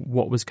work out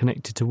what was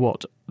connected to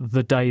what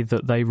the day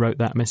that they wrote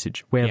that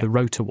message, where the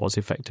rotor was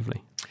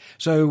effectively?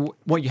 So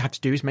what you have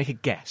to do is make a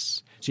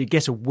guess. So you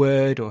guess a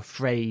word or a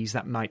phrase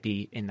that might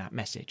be in that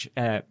message.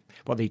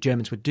 What the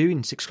Germans would do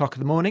in 6 o'clock in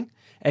the morning,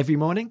 every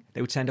morning,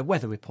 they would send a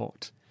weather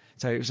report.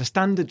 So it was a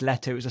standard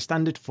letter, it was a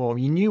standard form.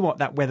 You knew what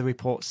that weather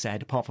report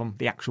said, apart from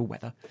the actual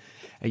weather.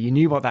 You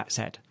knew what that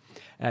said.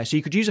 So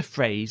you could use a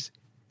phrase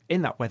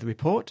in that weather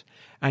report,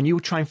 and you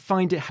would try and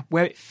find it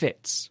where it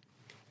fits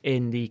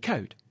in the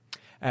code.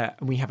 And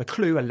we have a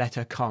clue, a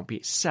letter can't be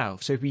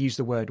itself. So if we use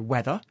the word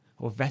weather,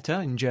 or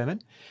Wetter in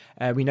German,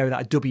 we know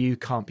that a W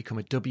can't become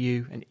a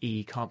W, an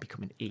E can't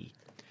become an E.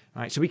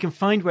 Right, so we can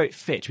find where it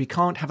fits. We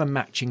can't have a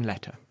matching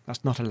letter.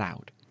 That's not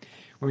allowed.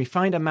 When we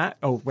find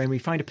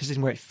a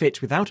position where it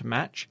fits without a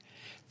match,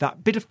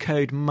 that bit of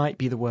code might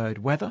be the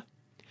word weather.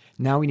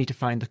 Now we need to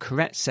find the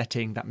correct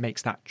setting that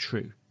makes that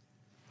true.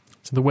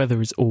 So the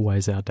weather is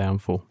always our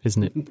downfall,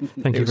 isn't it? Thank you very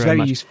much. It was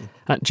very useful.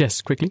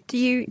 Jess, quickly.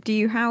 Do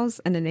you house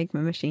an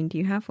Enigma machine? Do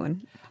you have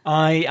one?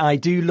 I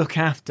do look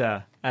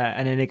after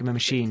an Enigma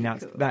machine. Now,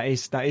 that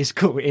is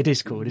cool. It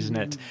is cool, isn't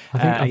it? I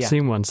think I've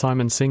seen one.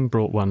 Simon Singh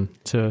brought one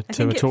to a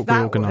talk we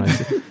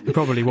organised. It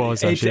probably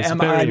was, actually. It's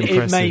very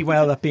impressive. It may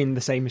well have been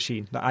the same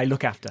machine that I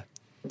look after.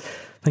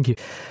 Thank you.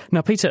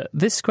 Now, Peter,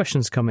 this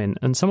question's come in,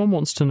 and someone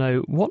wants to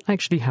know what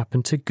actually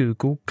happened to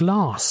Google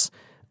Glass.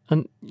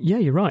 And yeah,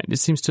 you're right. It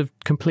seems to have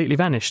completely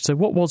vanished. So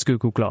what was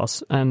Google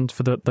Glass? And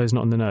for those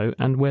not in the know,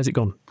 and where's it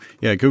gone?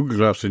 Yeah, Google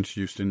Glass was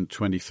introduced in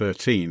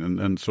 2013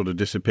 and sort of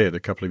disappeared a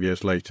couple of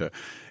years later.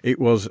 It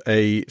was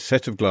a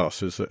set of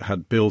glasses that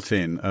had built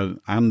in an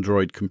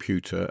Android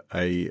computer,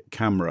 a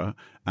camera,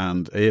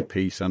 and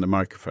earpiece and a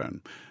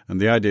microphone.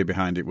 And the idea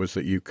behind it was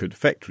that you could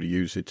effectively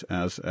use it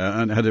as,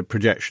 and it had a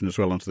projection as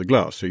well onto the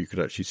glass, so you could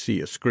actually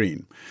see a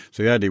screen.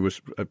 So the idea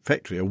was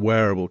effectively a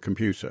wearable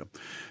computer.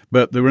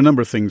 But there were a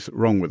number of things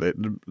wrong with it.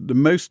 The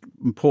most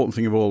important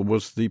thing of all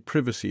was the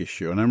privacy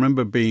issue. And I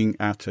remember being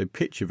at a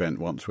pitch event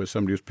once where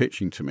somebody was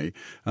pitching to me,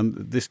 and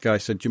this guy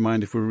said, "Do you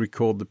mind if we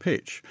record the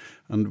pitch?"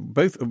 And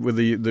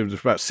there was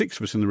about 6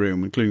 of us in the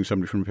room, including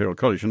somebody from Imperial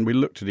College, and we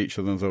looked at each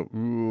other and thought,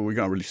 we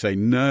can't really say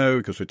no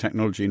because we're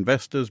technology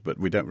investors, but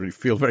we don't really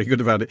feel very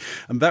good about it.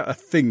 And that, I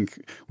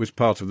think, was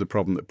part of the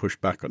problem that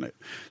pushed back on it.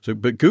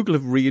 But Google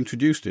have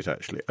reintroduced it,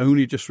 actually,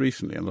 only just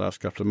recently in the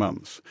last couple of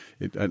months,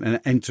 an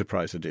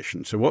enterprise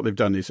edition. So what they've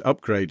done is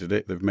upgraded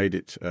it. They've made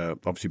it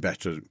obviously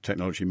better.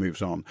 Technology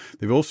moves on.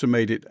 They've also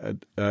made it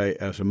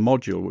as a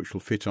module which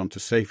will fit onto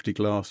safety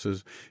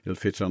glasses. It'll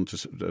fit onto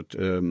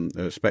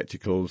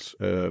spectacles,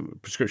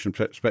 prescription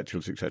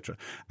spectacles, etc.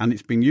 And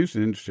it's been used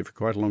in the industry for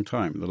quite a long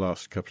time, in the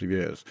last couple of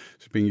years.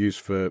 It's been used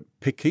for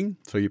picking.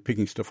 So you're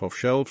picking stuff off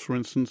shelves, for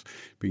instance.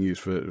 It's being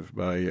used in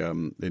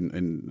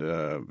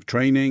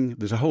training.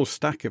 There's a whole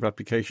stack of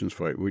applications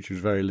for it, which is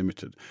very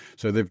limited.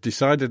 So they've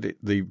decided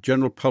the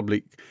general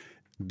public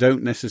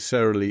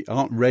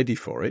aren't ready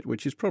for it,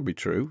 which is probably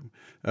true.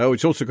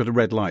 It's also got a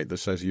red light that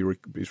says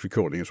it's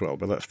recording as well,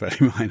 but that's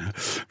fairly minor.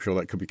 I'm sure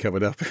that could be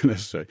covered up if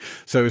necessary.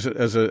 So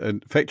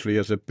effectively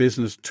as a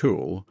business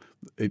tool,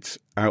 it's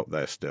out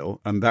there still,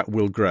 and that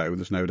will grow,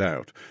 there's no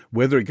doubt.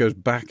 Whether it goes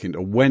back into,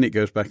 or when it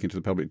goes back into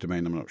the public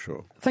domain, I'm not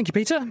sure. Thank you,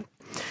 Peter.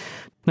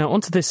 Now,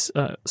 onto this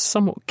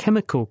somewhat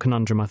chemical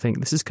conundrum, I think.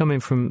 This is coming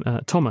from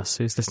Thomas,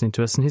 who's listening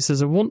to us, and he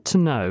says, I want to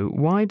know,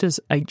 why does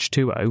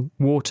H2O,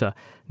 water,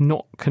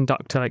 not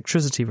conduct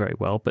electricity very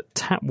well, but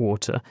tap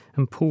water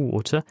and pool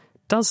water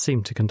does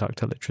seem to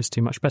conduct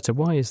electricity much better?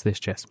 Why is this,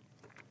 Jess?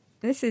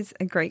 This is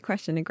a great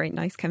question, a great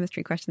nice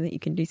chemistry question that you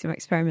can do some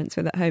experiments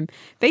with at home.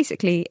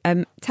 Basically,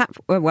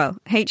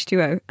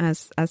 H2O,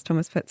 as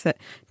Thomas puts it,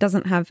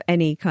 doesn't have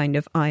any kind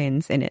of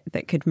ions in it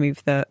that could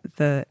move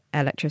the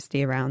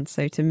electricity around.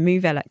 So to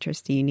move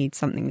electricity, you need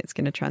something that's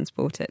going to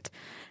transport it.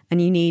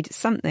 And you need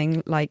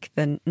something like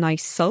the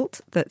nice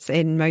salt that's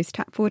in most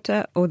tap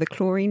water or the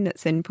chlorine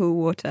that's in pool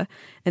water.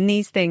 And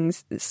these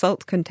things,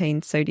 salt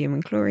contains sodium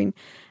and chlorine,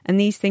 and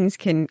these things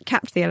can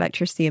capture the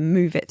electricity and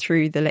move it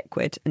through the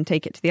liquid and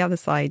take it to the other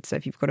side. So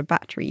if you've got a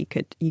battery,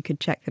 you could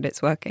check that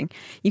it's working.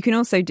 You can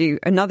also do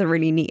another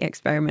really neat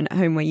experiment at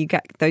home where you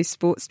get those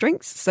sports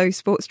drinks. So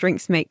sports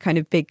drinks make kind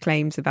of big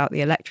claims about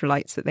the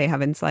electrolytes that they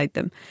have inside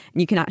them.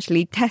 And you can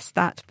actually test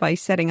that by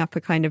setting up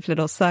a kind of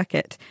little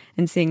circuit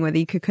and seeing whether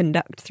you could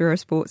conduct through a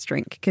sports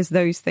drink, because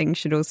those things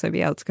should also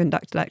be able to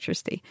conduct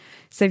electricity.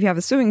 So if you have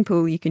a swimming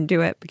pool, you can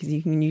do it because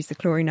you can use the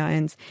chlorine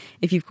ions.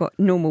 If you've got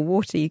normal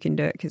water, you can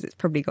do it because it's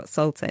probably got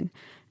salt in.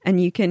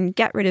 And you can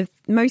get rid of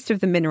most of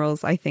the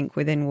minerals, I think,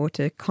 within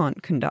water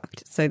can't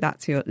conduct. So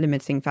that's your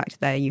limiting factor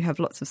there. You have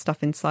lots of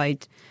stuff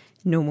inside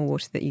normal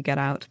water that you get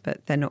out,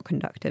 but they're not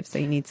conductive. So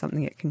you need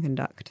something that can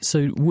conduct.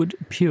 So would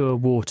pure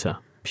water,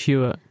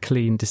 pure,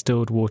 clean,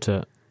 distilled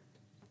water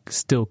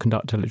still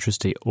conduct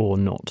electricity or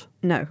not?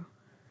 No.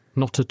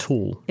 Not at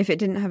all. If it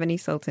didn't have any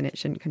salt in it, it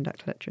shouldn't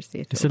conduct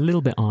electricity at all. It's a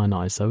little bit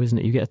ionised, though, isn't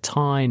it? You get a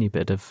tiny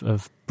bit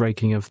of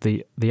breaking of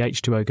the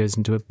H2O goes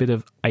into a bit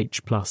of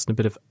H plus and a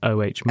bit of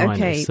OH minus.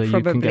 Okay, so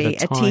probably you can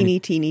get a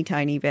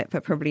teeny bit,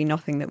 but probably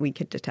nothing that we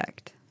could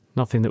detect.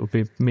 Nothing that would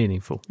be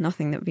meaningful.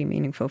 Nothing that would be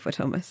meaningful for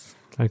Thomas.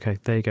 Okay,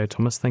 there you go,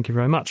 Thomas. Thank you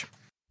very much.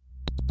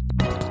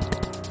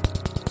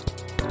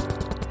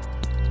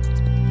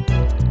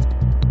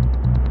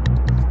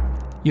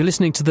 You're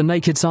listening to The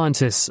Naked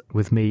Scientists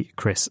with me,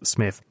 Chris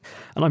Smith.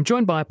 And I'm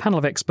joined by a panel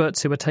of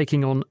experts who are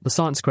taking on the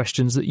science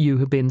questions that you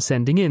have been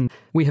sending in.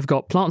 We have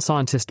got plant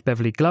scientist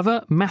Beverly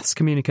Glover, maths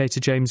communicator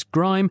James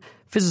Grime,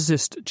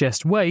 physicist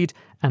Jess Wade,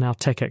 and our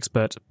tech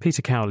expert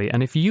Peter Cowley.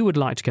 And if you would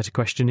like to get a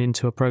question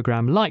into a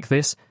programme like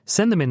this,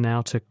 send them in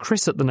now to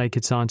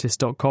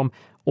chris@thenakedscientist.com,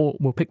 or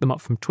we'll pick them up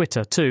from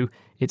Twitter too.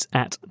 It's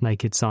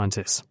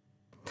 @NakedScientists.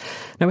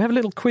 Now, we have a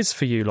little quiz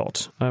for you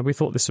lot. We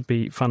thought this would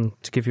be fun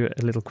to give you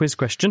a little quiz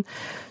question.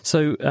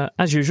 So,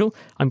 as usual,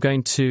 I'm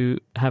going to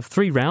have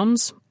 3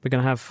 rounds. We're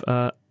going to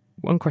have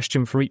one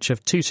question for each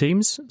of 2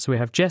 teams. So we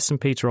have Jess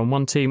and Peter on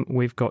one team.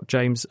 We've got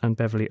James and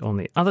Beverly on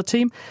the other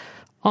team.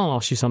 I'll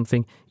ask you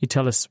something. You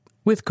tell us,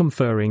 with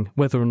conferring,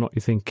 whether or not you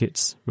think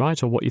it's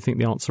right or what you think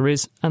the answer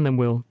is. And then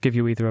we'll give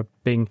you either a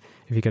bing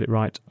if you get it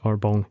right or a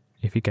bong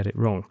if you get it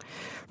wrong.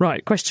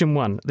 Right, question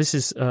 1. This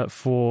is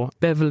for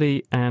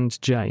Beverly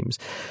and James.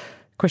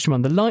 Question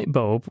 1. The light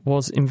bulb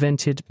was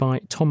invented by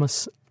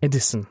Thomas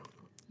Edison.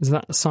 Is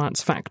that a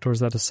science fact or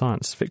is that a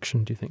science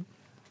fiction, do you think?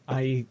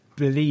 I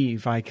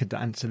believe I could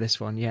answer this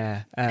one,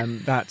 yeah.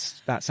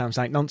 That sounds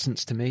like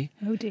nonsense to me.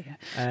 Oh, dear.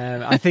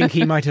 I think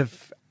he might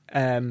have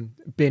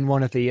been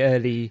one of the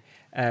early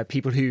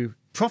people who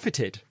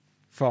profited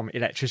from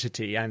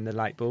electricity and the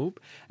light bulb,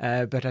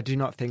 but I do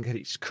not think that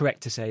it's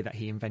correct to say that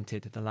he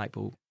invented the light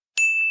bulb.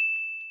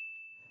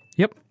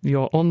 Yep,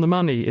 you're on the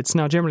money. It's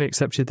now generally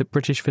accepted that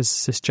British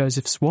physicist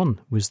Joseph Swan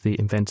was the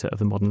inventor of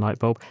the modern light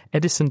bulb.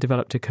 Edison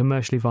developed a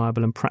commercially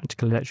viable and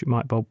practical electric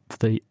light bulb for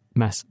the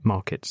mass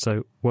market,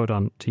 so well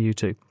done to you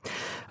two.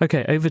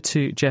 Okay, over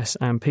to Jess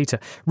and Peter.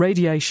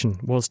 Radiation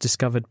was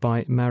discovered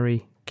by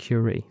Marie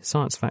Curie.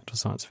 Science fact or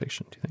science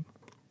fiction, do you think?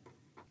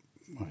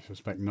 I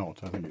suspect not.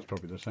 I think it's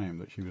probably the same,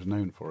 that she was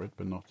known for it,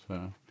 but not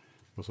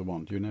was the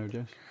one. Do you know,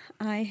 Jess?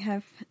 I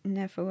have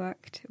never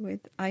worked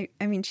with... I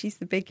mean, she's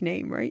the big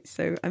name, right?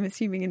 So I'm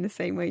assuming in the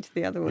same way to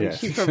the other one, Yes.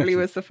 she probably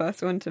was the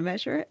first one to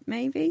measure it,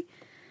 maybe.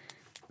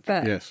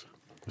 But Yes.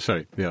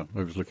 Sorry, yeah,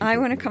 I was looking. I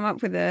want to come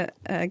up with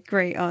a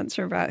great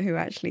answer about who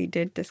actually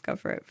did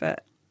discover it,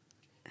 but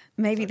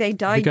maybe they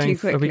died too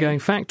quickly. Are we going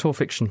fact or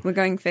fiction? We're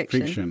going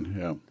fiction. Fiction,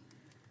 yeah.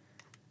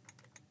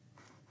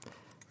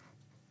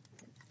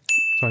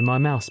 Sorry, my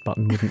mouse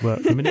button wouldn't work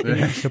for a minute.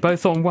 They're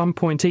both on 1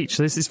 point each,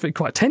 so this is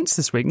quite tense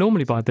this week.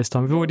 Normally by this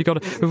time we've already got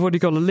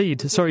a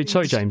lead. Sorry,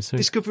 James.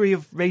 Discovery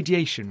of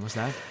radiation, was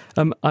that?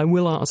 I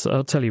will answer.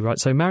 I'll tell you, right.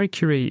 So Marie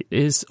Curie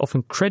is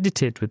often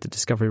credited with the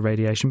discovery of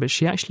radiation, but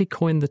she actually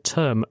coined the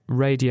term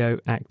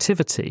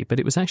radioactivity. But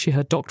it was actually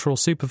her doctoral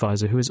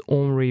supervisor, who was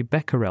Henri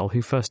Becquerel,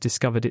 who first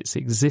discovered its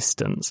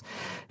existence.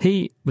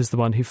 He was the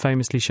one who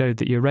famously showed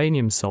that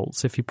uranium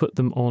salts, if you put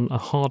them on a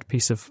hard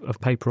piece of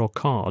paper or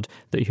card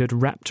that you had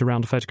wrapped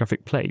around a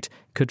photographic plate,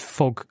 could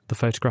fog the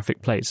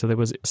photographic plate. So there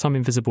was some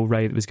invisible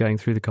ray that was going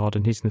through the card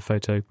and hitting the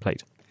photo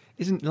plate.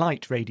 Isn't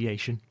light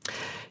radiation?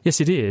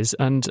 Yes, it is.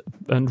 And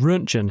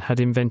Röntgen had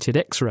invented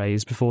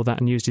X-rays before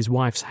that and used his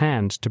wife's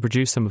hand to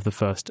produce some of the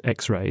first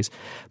X-rays.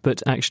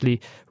 But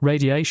actually,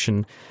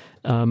 radiation,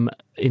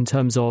 in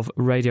terms of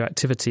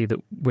radioactivity that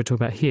we're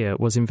talking about here,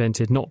 was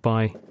invented not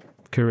by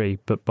Curie,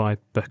 but by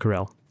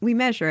Becquerel. We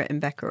measure it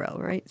in Becquerel,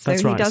 right? So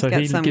That's right. He does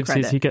get some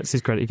credit. He gets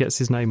his credit. He gets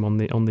his name on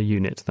the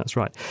unit. That's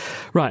right.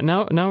 Right,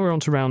 now we're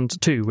on to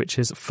round 2, which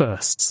is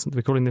firsts.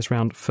 We're calling this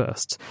round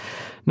firsts.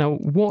 Now,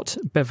 what,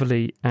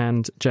 Beverly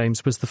and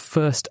James, was the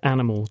first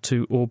animal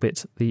to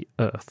orbit the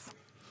Earth?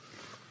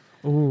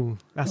 Oh,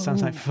 that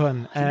sounds like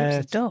fun. I think it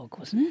was a dog,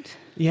 wasn't it?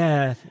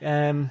 Yeah.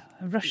 A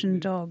Russian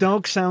dog.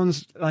 Dog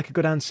sounds like a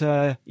good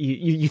answer.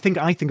 I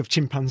think of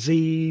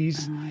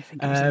chimpanzees. Oh, I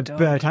think it was a dog.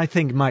 But I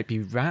think it might be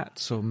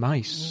rats or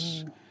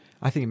mice. Ooh.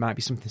 I think it might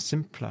be something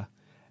simpler.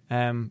 Do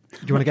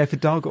you want to go for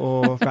dog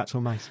or rats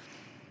or mice?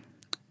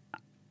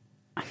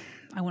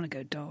 I want to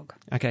go dog.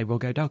 Okay, we'll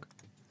go dog.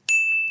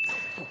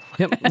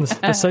 Yep,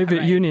 the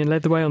Soviet Union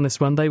led the way on this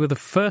one. They were the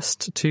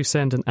first to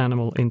send an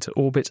animal into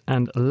orbit,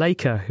 and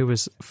Laika, who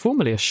was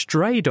formerly a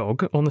stray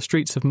dog on the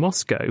streets of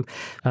Moscow,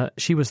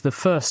 she was the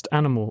first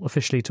animal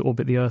officially to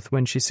orbit the Earth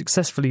when she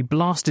successfully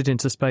blasted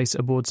into space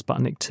aboard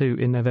Sputnik 2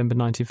 in November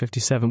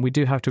 1957. We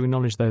do have to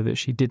acknowledge, though, that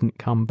she didn't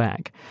come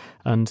back,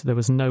 and there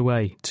was no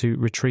way to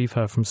retrieve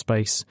her from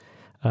space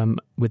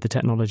with the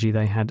technology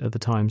they had at the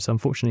time. So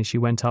unfortunately, she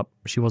went up.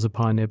 She was a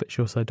pioneer, but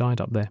she also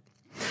died up there.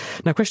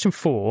 Now, question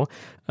 4,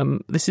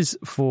 this is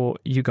for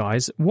you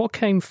guys. What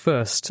came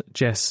first,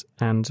 Jess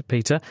and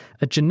Peter,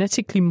 a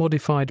genetically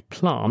modified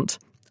plant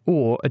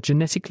or a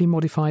genetically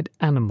modified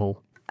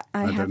animal?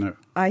 I don't know.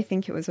 I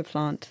think it was a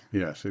plant.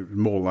 Yes, it's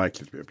more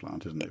likely to be a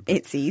plant, isn't it?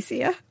 It's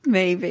easier,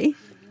 maybe.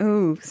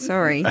 Oh,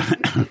 sorry.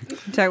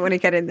 Don't want to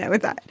get in there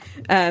with that.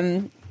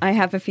 I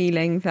have a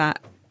feeling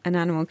that an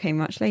animal came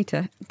much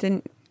later.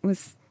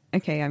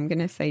 Okay, I'm going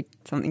to say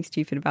something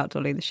stupid about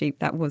Dolly the sheep.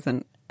 That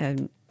wasn't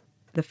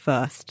the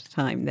first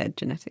time they'd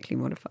genetically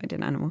modified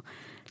an animal.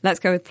 Let's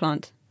go with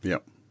plant.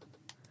 Yep.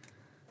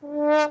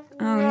 Oh,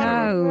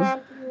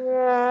 no.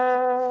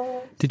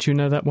 Did you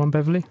know that one,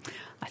 Beverly?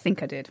 I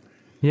think I did.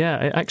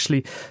 Yeah,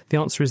 actually, the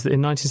answer is that in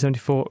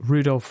 1974,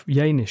 Rudolf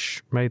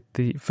Janisch made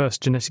the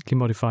first genetically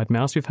modified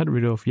mouse. We've had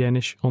Rudolf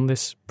Janisch on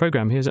this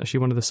programme. He was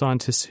actually one of the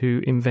scientists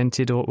who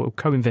invented or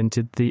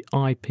co-invented the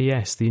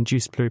IPS, the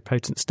induced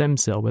pluripotent stem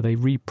cell, where they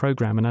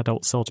reprogram an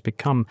adult cell to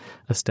become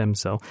a stem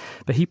cell.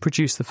 But he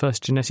produced the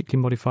first genetically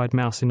modified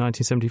mouse in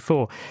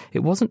 1974. It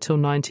wasn't until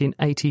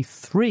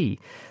 1983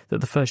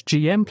 that the first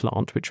GM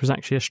plant, which was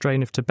actually a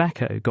strain of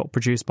tobacco, got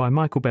produced by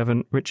Michael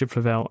Bevan, Richard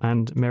Flavell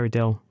and Mary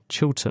Dell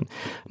Chilton.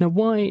 Now,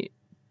 why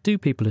do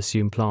people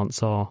assume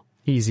plants are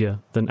easier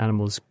than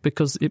animals?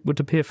 Because it would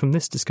appear from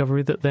this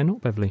discovery that they're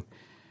not, Beverly.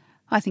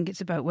 I think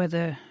it's about where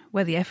the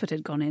effort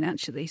had gone in,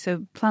 actually.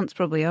 So plants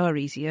probably are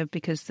easier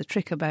because the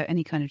trick about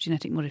any kind of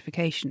genetic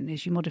modification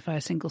is you modify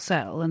a single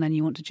cell and then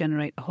you want to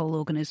generate a whole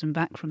organism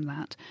back from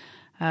that.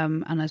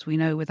 And as we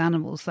know with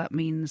animals, that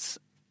means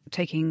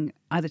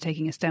either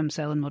taking a stem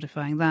cell and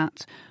modifying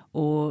that,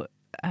 or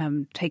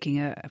taking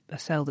a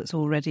cell that's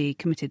already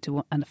committed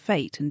to a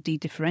fate and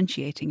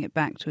de-differentiating it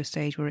back to a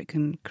stage where it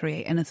can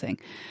create anything.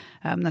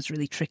 That's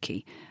really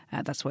tricky.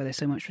 That's why there's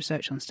so much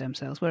research on stem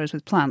cells. Whereas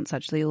with plants,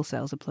 actually, all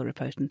cells are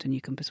pluripotent, and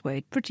you can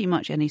persuade pretty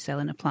much any cell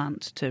in a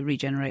plant to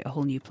regenerate a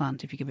whole new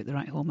plant if you give it the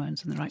right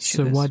hormones and the right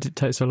sugars. So why did it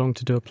take so long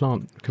to do a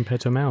plant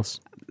compared to a mouse?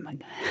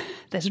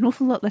 There's an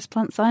awful lot less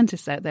plant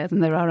scientists out there than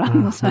there are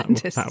animal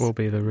scientists. That will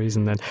be the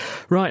reason then.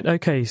 Right,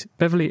 okay,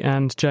 Beverly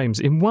and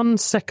James, in 1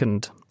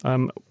 second...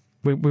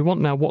 We want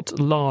now what's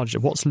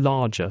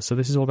larger. So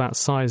this is all about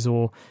size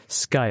or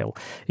scale.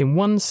 In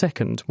 1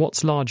 second,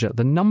 what's larger?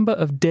 The number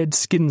of dead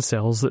skin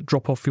cells that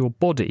drop off your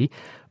body,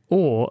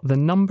 or the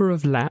number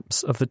of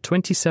laps of the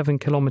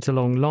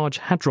 27-kilometre-long Large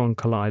Hadron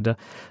Collider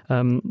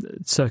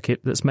circuit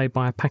that's made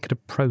by a packet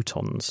of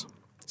protons.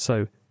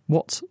 So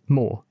what's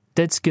more,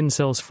 dead skin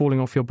cells falling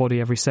off your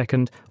body every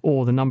second,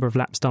 or the number of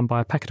laps done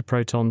by a packet of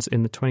protons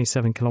in the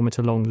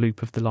 27-kilometre long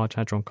loop of the Large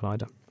Hadron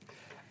Collider?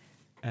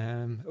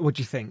 What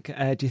do you think?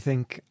 I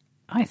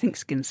think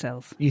skin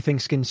cells. You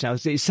think skin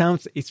cells? It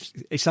sounds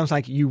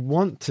like you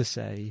want to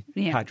say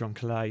Hadron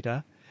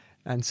Collider,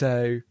 and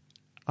so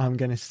I'm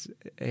going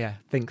to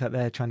think that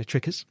they're trying to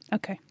trick us.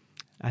 Okay.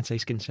 And say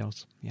skin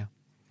cells. Yeah.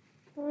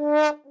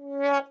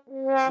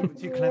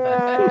 Too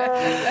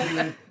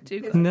clever.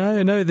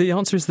 No, the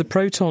answer is the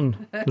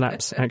proton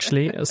laps,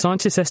 actually.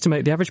 Scientists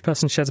estimate the average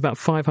person sheds about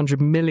 500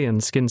 million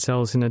skin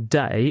cells in a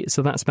day,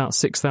 so that's about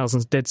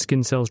 6,000 dead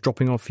skin cells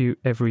dropping off you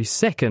every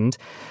second.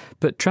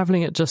 But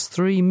travelling at just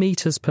 3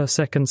 metres per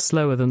second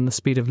slower than the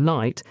speed of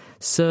light,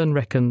 CERN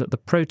reckon that the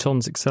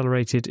protons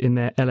accelerated in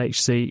their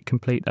LHC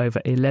complete over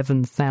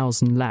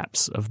 11,000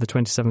 laps of the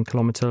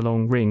 27-kilometre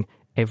long ring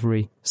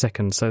every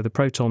second. So the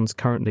protons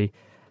currently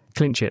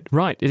clinch it.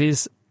 Right, it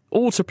is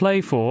all to play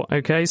for,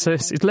 okay? So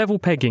it's level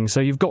pegging, so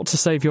you've got to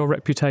save your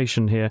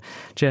reputation here,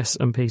 Jess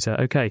and Peter.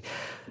 Okay,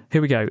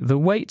 here we go. The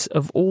weight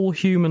of all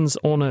humans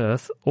on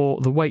Earth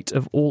or the weight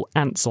of all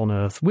ants on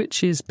Earth,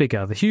 which is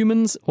bigger, the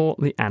humans or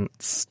the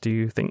ants, do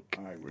you think?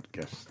 I would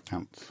guess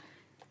ants.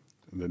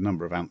 The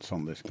number of ants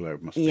on this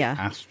globe must be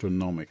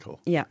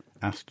astronomical. Yeah.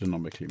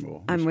 Astronomically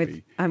more. I'm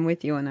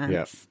with you on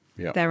ants.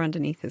 Yeah. They're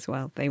underneath as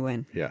well. They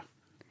win. Yeah.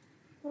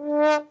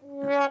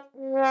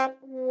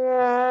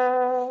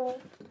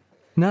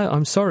 No,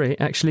 I'm sorry.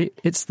 Actually,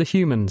 it's the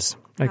humans.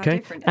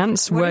 Okay,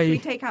 ants weigh. What if we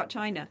take out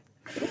China?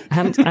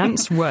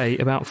 Ants weigh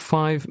about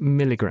 5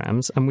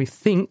 milligrams, and we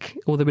think,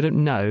 although we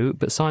don't know,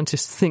 but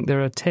scientists think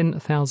there are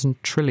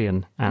 10,000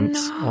 trillion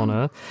ants on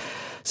Earth.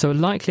 So a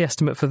likely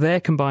estimate for their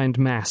combined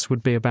mass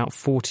would be about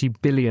 40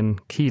 billion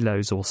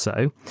kilos or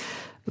so.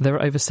 There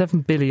are over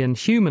 7 billion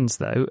humans,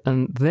 though,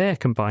 and their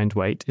combined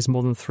weight is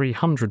more than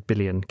 300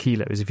 billion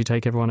kilos if you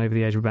take everyone over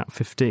the age of about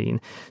 15.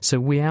 So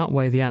we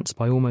outweigh the ants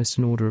by almost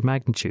an order of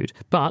magnitude.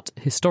 But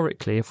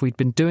historically, if we'd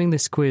been doing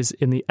this quiz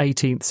in the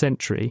 18th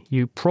century,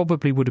 you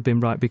probably would have been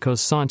right, because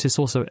scientists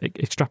also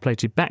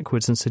extrapolated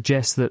backwards and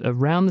suggest that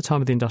around the time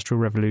of the Industrial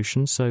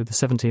Revolution, so the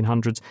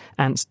 1700s,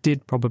 ants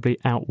did probably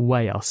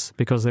outweigh us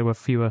because there were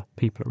fewer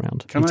people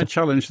around. Can I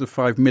challenge the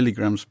 5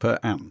 milligrams per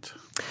ant?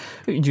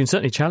 You can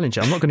certainly challenge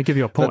it. I'm not going to give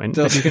you a point.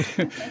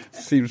 That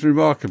seems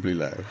remarkably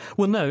low.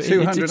 Well, no,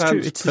 200 it's ants true.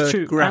 It's per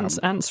true. gram.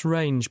 Ants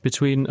range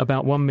between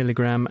about 1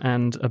 milligram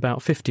and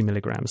about 50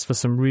 milligrams for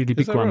some really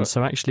big ones. Right?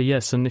 So actually,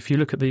 yes. And if you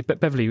look at the...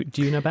 Beverly,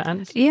 do you know about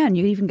ants? Yeah, and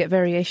you even get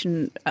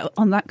variation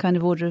on that kind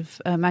of order of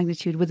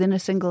magnitude within a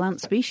single ant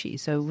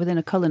species. So within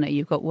a colony,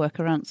 you've got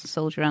worker ants and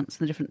soldier ants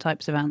and the different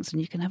types of ants,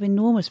 and you can have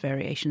enormous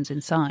variations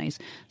in size.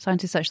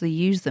 Scientists actually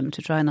use them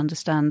to try and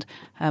understand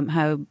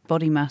how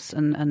body mass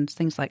and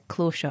things like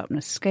claw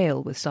sharpness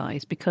scale with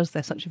size, because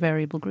they're such a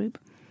variable group.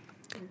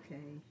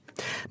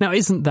 Now,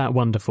 isn't that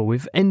wonderful?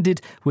 We've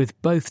ended with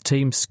both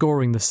teams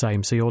scoring the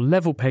same, so you're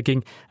level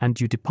pegging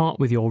and you depart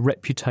with your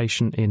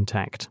reputation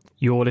intact.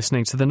 You're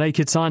listening to The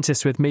Naked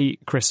Scientist with me,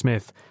 Chris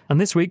Smith. And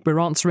this week we're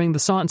answering the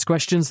science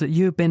questions that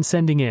you've been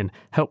sending in,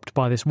 helped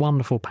by this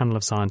wonderful panel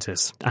of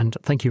scientists. And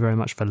thank you very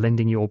much for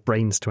lending your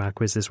brains to our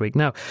quiz this week.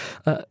 Now,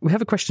 we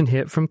have a question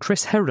here from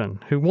Chris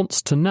Heron, who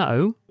wants to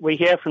know... We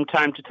hear from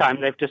time to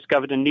time they've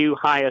discovered a new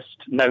highest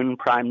known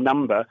prime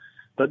number,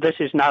 but this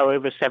is now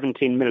over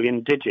 17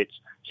 million digits.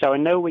 So I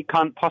know we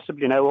can't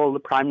possibly know all the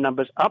prime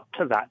numbers up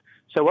to that.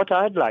 So what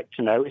I'd like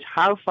to know is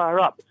how far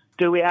up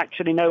do we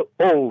actually know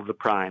all the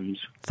primes?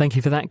 Thank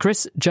you for that,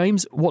 Chris.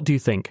 James, what do you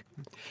think?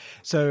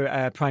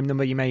 So prime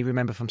number, you may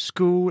remember from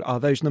school, are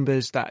those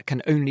numbers that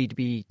can only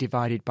be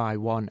divided by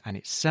 1 and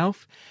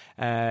itself.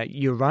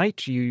 You're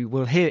right. You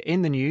will hear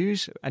in the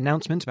news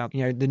announcements about,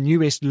 the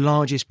newest,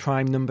 largest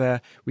prime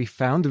number we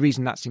found. The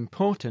reason that's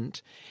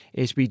important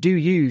is we do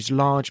use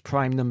large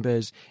prime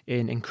numbers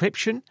in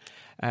encryption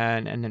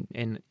and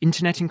in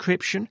internet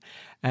encryption.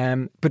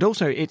 But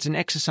also it's an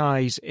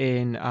exercise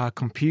in our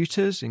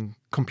computers, in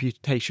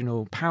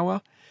computational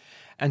power.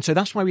 And so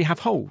that's why we have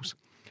holes.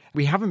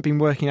 We haven't been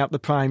working out the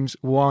primes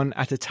one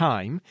at a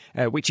time,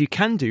 which you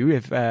can do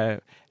with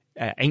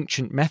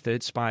ancient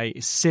methods by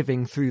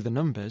sieving through the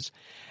numbers.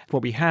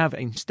 What we have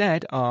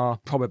instead are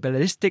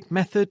probabilistic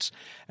methods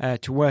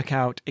to work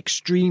out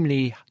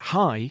extremely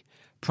high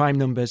prime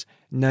numbers.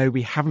 No,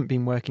 we haven't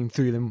been working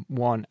through them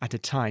one at a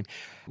time.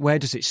 Where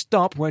does it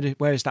stop?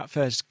 Where is that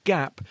first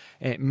gap?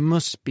 It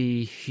must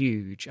be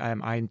huge.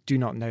 I do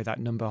not know that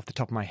number off the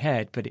top of my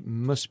head, but it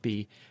must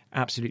be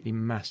absolutely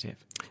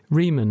massive.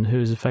 Riemann, who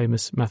is a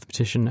famous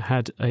mathematician,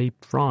 had a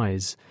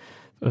prize.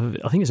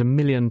 I think it's $1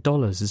 million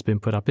has been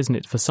put up, isn't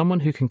it, for someone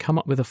who can come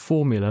up with a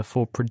formula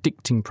for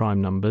predicting prime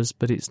numbers,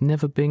 but it's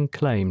never been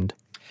claimed.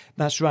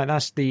 That's right.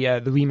 That's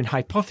the Riemann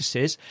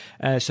hypothesis.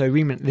 So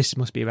Riemann, this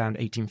must be around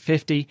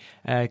 1850,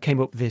 came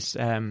up with this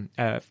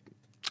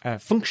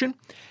function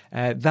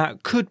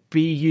that could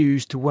be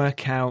used to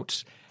work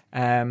out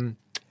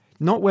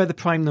not where the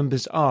prime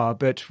numbers are,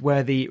 but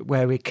where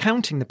we're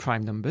counting the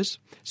prime numbers.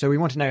 So we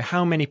want to know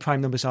how many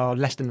prime numbers are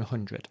less than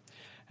 100.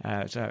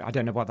 So I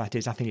don't know what that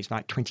is. I think it's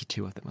like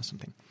 22 of them or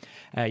something.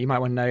 You might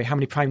want to know how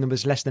many prime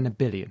numbers less than 1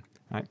 billion.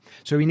 Right?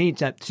 So we need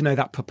to know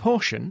that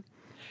proportion.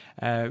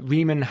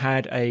 Riemann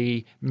had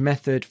a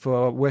method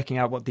for working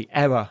out what the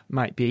error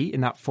might be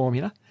in that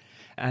formula,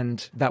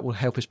 and that will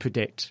help us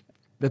predict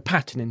the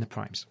pattern in the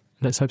primes.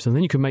 Let's hope so.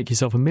 Then you could make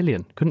yourself 1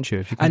 million, couldn't you?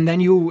 If you can... And then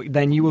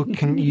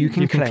you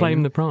can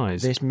claim the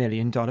prize. This $1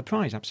 million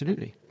prize,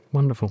 absolutely.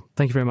 Wonderful.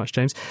 Thank you very much,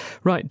 James.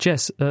 Right,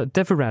 Jess,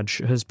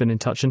 Devaraj has been in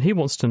touch and he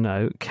wants to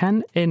know,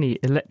 can any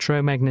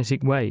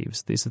electromagnetic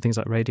waves, these are things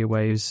like radio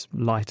waves,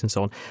 light and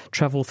so on,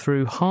 travel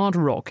through hard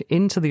rock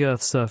into the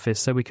Earth's surface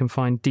so we can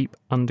find deep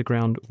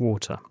underground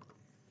water?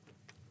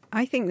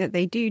 I think that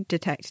they do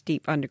detect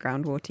deep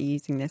underground water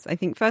using this. I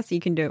think first you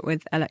can do it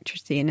with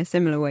electricity in a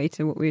similar way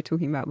to what we were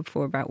talking about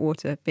before about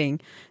water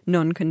being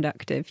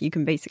non-conductive. You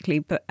can basically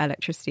put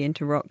electricity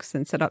into rocks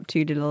and set up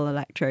 2 little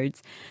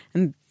electrodes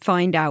and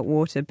find out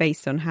water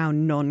based on how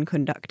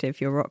non-conductive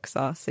your rocks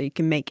are. So you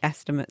can make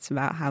estimates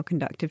about how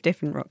conductive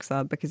different rocks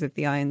are because of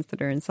the ions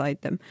that are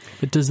inside them.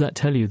 But does that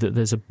tell you that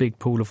there's a big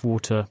pool of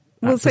water?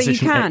 Well, so you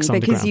can,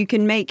 because you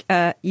can make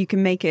a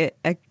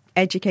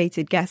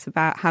educated guess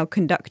about how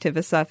conductive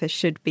a surface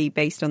should be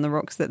based on the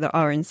rocks that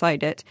are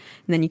inside it.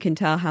 And then you can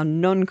tell how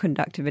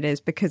non-conductive it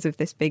is because of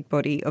this big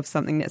body of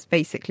something that's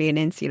basically an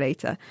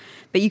insulator.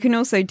 But you can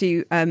also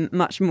do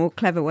much more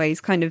clever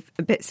ways, kind of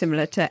a bit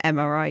similar to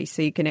MRI.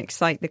 So you can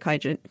excite the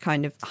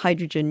kind of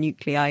hydrogen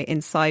nuclei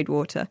inside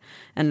water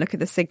and look at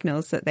the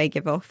signals that they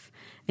give off.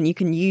 And you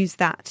can use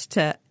that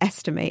to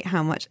estimate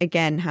how much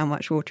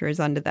water is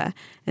under there.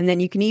 And then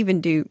you can even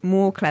do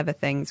more clever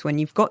things. When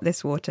you've got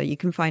this water, you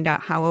can find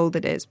out how old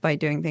it is by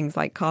doing things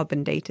like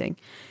carbon dating.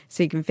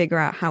 So you can figure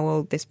out how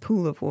old this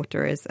pool of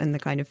water is and the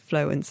kind of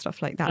flow and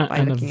stuff like that by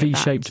looking at that. And a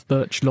V-shaped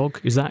birch log,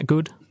 is that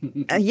good?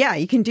 Yeah,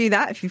 you can do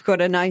that if you've got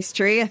a nice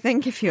tree, I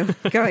think, if you're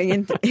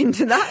going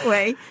into that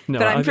way. No,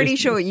 but I'm pretty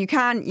sure you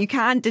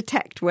can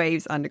detect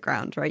waves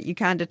underground, right? You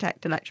can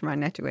detect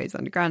electromagnetic waves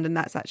underground, and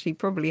that's actually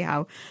probably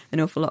how an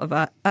awful lot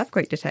of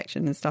earthquake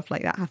detection and stuff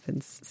like that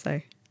happens.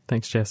 So,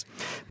 thanks, Jess.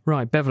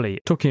 Right, Beverly,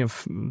 talking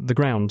of the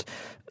ground,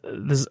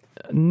 there's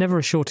never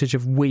a shortage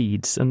of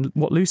weeds. And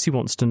what Lucy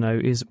wants to know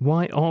is,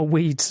 why are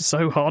weeds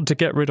so hard to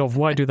get rid of?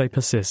 Why do they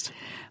persist?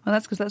 Well,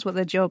 that's because that's what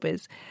their job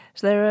is.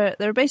 So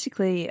there are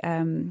basically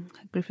a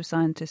group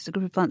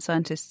of plant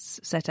scientists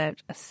set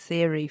out a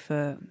theory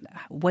for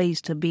ways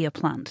to be a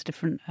plant,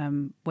 different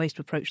ways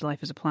to approach life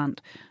as a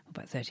plant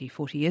about 30,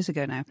 40 years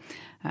ago now.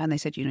 And they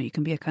said, you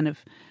can be a kind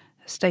of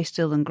stay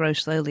still and grow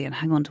slowly and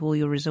hang on to all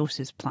your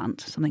resources plant,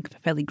 something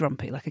fairly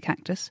grumpy like a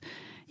cactus.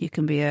 You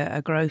can be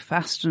a grow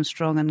fast and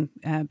strong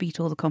and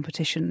beat all the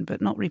competition but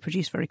not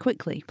reproduce very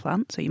quickly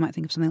plant, so you might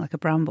think of something like a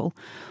bramble.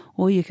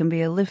 Or you can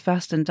be a live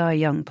fast and die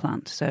young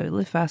plant, so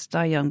live fast,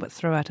 die young, but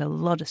throw out a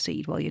lot of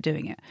seed while you're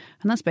doing it.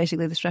 And that's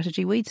basically the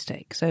strategy weeds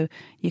take. So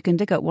you can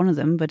dig up one of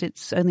them, but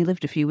it's only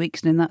lived a few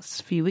weeks, and in that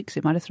few weeks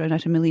it might have thrown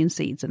out 1 million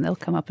seeds, and they'll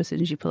come up as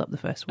soon as you pull up the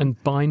first one.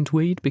 And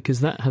bindweed,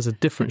 because that has a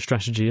different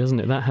strategy, doesn't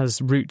it? That has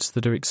roots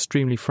that are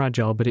extremely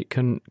fragile, but it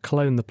can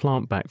clone the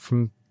plant back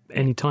from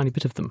any tiny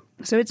bit of them.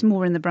 So it's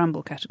more in the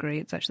bramble category.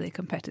 It's actually a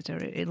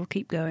competitor. It'll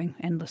keep going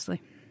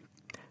endlessly.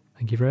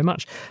 Thank you very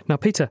much. Now,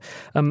 Peter,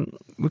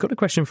 we've got a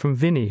question from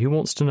Vinny who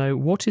wants to know,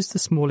 what is the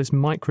smallest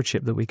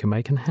microchip that we can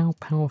make and how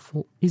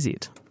powerful is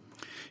it?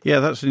 Yeah,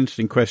 that's an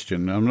interesting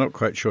question. I'm not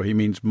quite sure he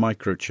means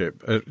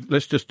microchip.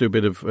 Let's just do a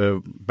bit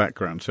of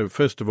background. So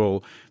first of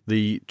all,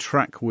 the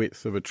track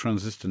width of a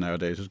transistor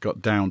nowadays has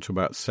got down to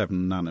about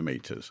 7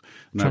 nanometers.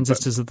 Now,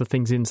 transistors are the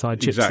things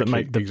inside chips that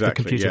make the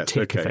computer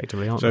tick,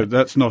 effectively, aren't they? So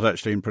that's not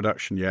actually in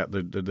production yet.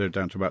 They're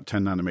down to about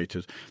 10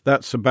 nanometers.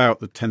 That's about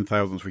the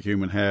 10,000th for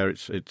human hair.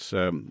 It's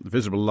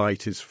visible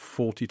light is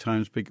 40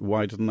 times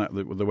wider than that,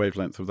 the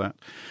wavelength of that.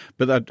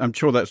 But I'm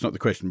sure that's not the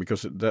question,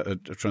 because a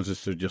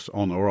transistor is just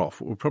on or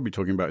off. What we're probably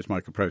talking about is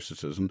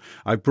microprocessors, and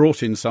I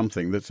brought in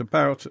something that's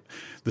about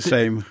the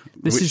same.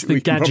 This which is the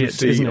we can gadget,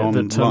 see isn't it?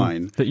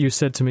 Online. That you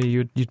said to me,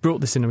 you'd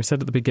brought this in, and we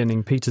said at the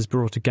beginning, Peter's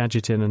brought a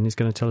gadget in, and he's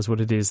going to tell us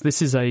what it is.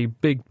 This is a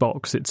big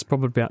box. It's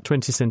probably about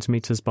 20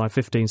 centimetres by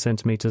 15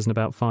 centimetres and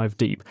about 5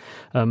 deep,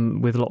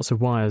 with lots of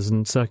wires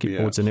and circuit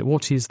boards in it.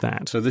 What is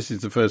that? So this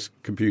is the first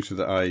computer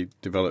that I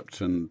developed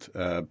and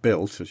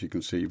built, as you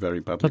can see,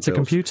 very badly That's built. A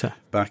computer?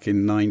 Back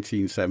in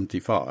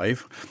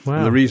 1975. Wow.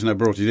 And the reason I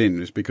brought it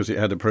in is because it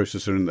had a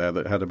processor in there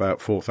that had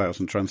about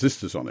 4,000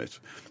 transistors on it,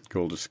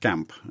 called a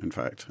SCAMP, in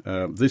fact.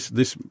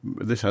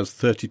 This has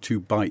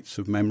 32 bytes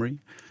of memory.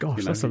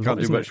 Gosh, that's a lot, you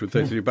can't do much with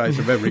 32 bytes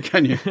of memory,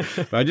 can you?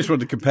 But I just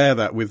wanted to compare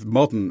that with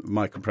modern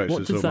microprocessors.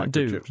 What does that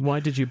do? Why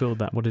did you build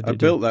that? What did I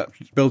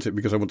built it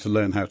because I want to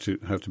learn how to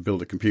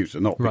build a computer,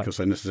 not because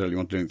I necessarily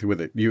want to do anything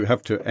with it. You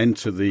have to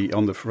enter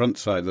on the front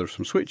side there are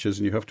some switches,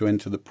 and you have to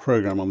enter the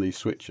program on these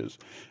switches.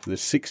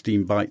 There's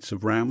 16 bytes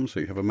of RAM, so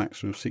you have a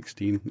maximum of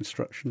 16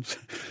 instructions,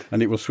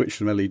 and it will switch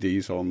some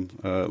LEDs on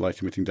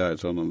light-emitting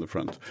diodes on the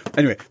front.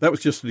 Anyway, that was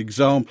just an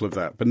example of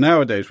that. But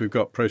nowadays we've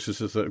got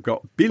processors that have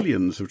got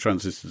billions of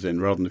transistors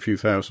in rather than a few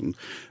thousand,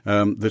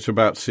 that are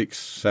about 600,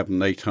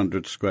 700,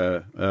 800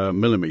 square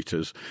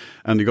millimeters.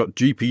 And you've got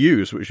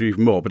GPUs, which are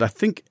even more. But I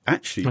think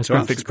actually... That's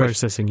graphics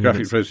processing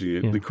units.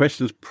 The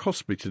question is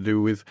possibly to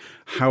do with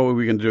how are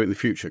we going to do it in the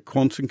future.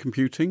 Quantum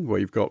computing, where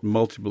you've got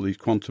multiple these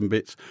quantum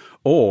bits,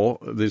 or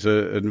there's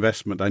an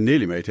investment I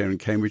nearly made here in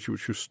Cambridge,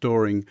 which was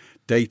storing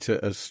data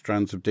as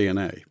strands of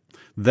DNA.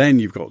 Then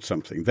you've got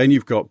something. Then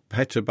you've got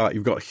petabyte.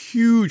 You've got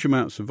huge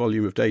amounts of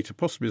volume of data,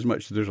 possibly as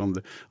much as there's on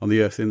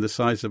the Earth in the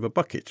size of a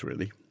bucket,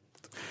 really.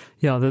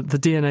 Yeah, the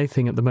DNA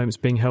thing at the moment is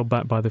being held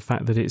back by the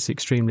fact that it's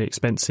extremely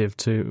expensive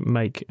to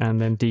make and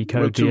then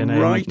decode DNA.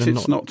 To write,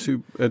 it's not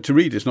too. To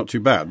read, it's not too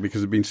bad because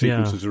there have been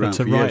sequences around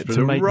for years. But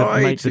to make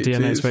the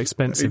DNA is very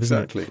expensive,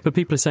 exactly. Isn't it? But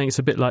people are saying it's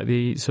a bit like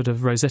the sort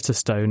of Rosetta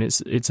Stone.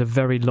 It's a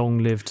very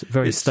long-lived,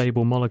 very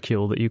stable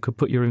molecule that you could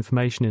put your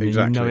information in,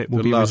 exactly. and you know it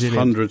will be last resilient.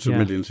 Hundreds of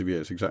millions of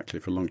years,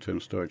 exactly, for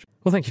long-term storage.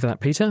 Well, thank you for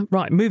that, Peter.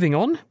 Right, moving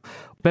on.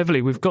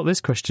 Beverly, we've got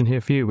this question here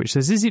for you, which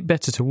says, is it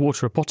better to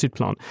water a potted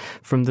plant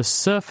from the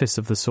surface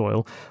of the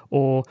soil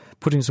or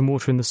putting some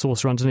water in the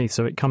saucer underneath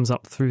so it comes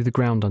up through the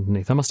ground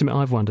underneath? I must admit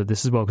I've wondered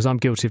this as well, because I'm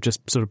guilty of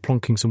just sort of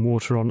plonking some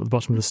water on at the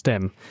bottom of the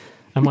stem.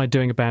 Am I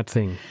doing a bad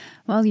thing?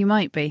 Well, you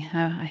might be.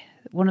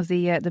 One of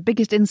the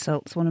biggest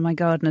insults one of my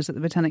gardeners at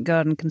the Botanic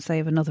Garden can say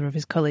of another of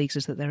his colleagues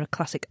is that they're a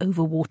classic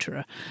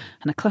overwaterer.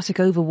 And a classic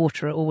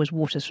overwaterer always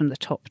waters from the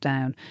top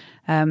down.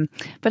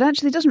 But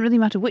actually it doesn't really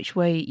matter which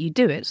way you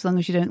do it, as long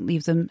as you don't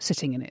leave them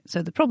sitting in it.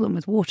 So the problem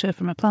with water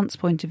from a plant's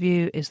point of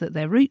view is that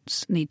their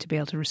roots need to be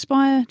able to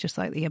respire, just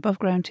like the above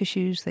ground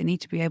tissues. They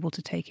need to be able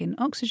to take in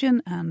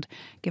oxygen and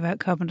give out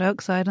carbon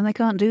dioxide, and they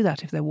can't do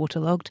that if they're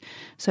waterlogged.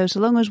 So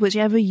long as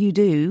whichever you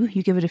do,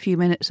 you give it a few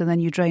minutes and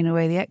then you drain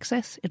away the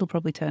excess, it'll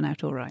probably turn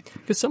out all right.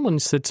 Because someone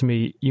said to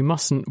me, you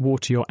mustn't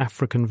water your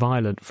African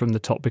violet from the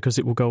top because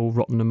it will go all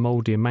rotten and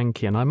mouldy and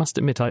manky. And I must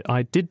admit,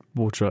 I did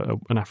water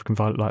an African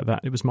violet like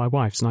that. It was my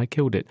wife's and I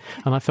killed it.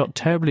 And I felt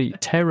terribly,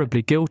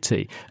 terribly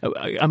guilty.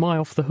 Am I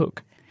off the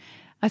hook?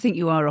 I think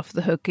you are off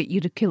the hook.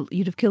 You'd have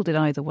killed it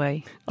either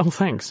way. Oh,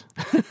 thanks.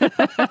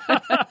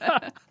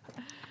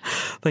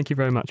 Thank you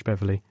very much,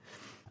 Beverly.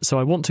 So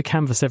I want to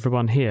canvass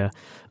everyone here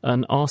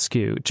and ask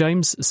you,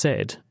 James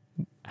said,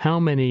 how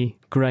many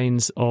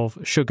grains of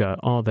sugar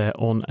are there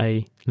on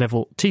a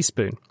level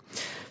teaspoon?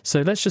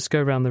 So let's just go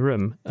around the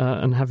room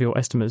and have your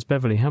estimates.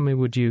 Beverly, how many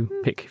would you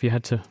pick if you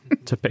had to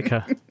pick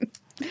a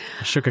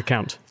sugar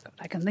count?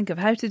 I can think of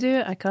how to do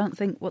it. I can't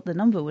think what the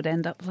number would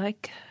end up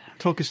like.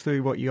 Talk us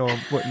through what you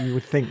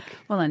would think.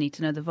 Well, I need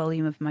to know the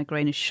volume of my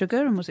grain of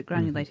sugar, and was it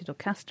granulated or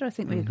castor? I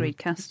think we agreed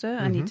castor.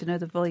 I need to know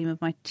the volume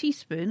of my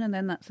teaspoon, and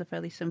then that's a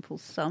fairly simple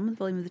sum. The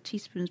volume of the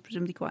teaspoon is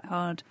presumably quite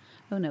hard.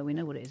 Oh no, we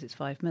know what it is. It's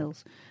 5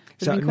 mils.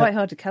 It's been quite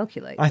hard to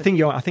calculate. I think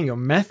your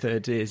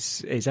method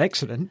is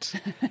excellent.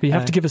 But you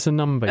have to give us a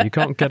number. You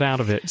can't get out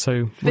of it.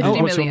 So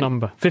what's your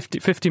number?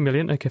 50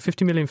 million. Okay,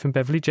 50 million from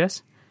Beverly.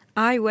 Jess?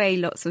 I weigh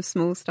lots of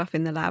small stuff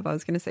in the lab. I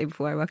was going to say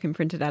before, I work in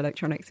printed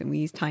electronics and we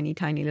use tiny,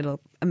 tiny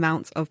little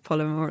amounts of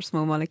polymer or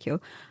small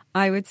molecule.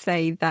 I would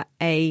say that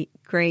a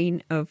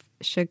grain of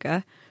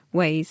sugar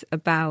weighs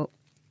about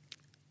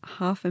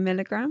 0.5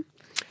 milligram.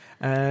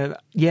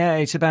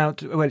 It's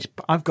about,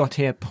 I've got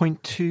here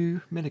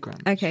 0.2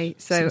 milligrams. Okay,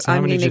 so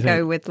I'm going to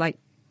go with like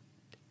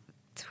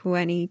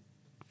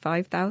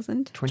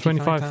 25,000.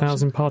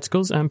 25,000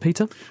 particles. And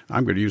Peter?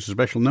 I'm going to use a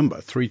special number,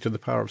 3 to the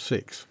power of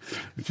 6.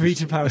 3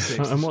 to the power of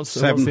 6. And what's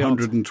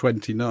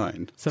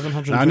 729.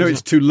 729. I know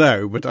it's too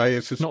low, but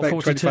I suspect... Not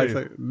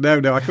 42.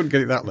 No, I couldn't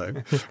get it that low.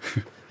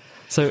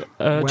 So,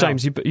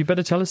 James, you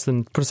better tell us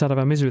then, put us out of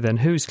our misery then.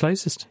 Who's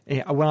closest?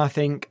 Yeah, well, I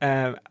think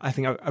a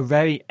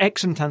very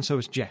excellent answer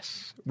was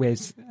Jess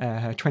with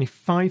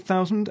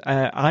 25,000.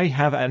 I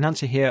have an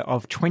answer here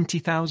of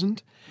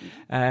 20,000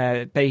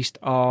 based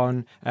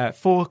on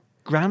 4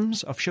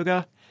 grams of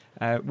sugar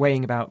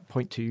weighing about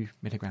 0.2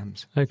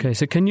 milligrams. Okay,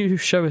 so can you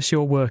show us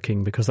your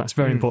working? Because that's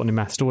very important in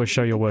maths, to always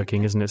show your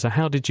working, isn't it? So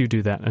how did you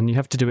do that? And you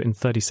have to do it in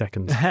 30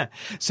 seconds.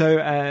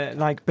 So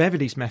like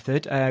Beverly's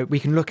method, we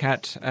can look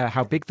at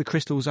how big the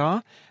crystals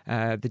are.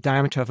 The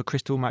diameter of a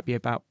crystal might be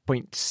about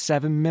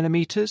 0.7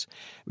 millimeters.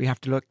 We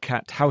have to look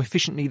at how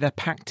efficiently they're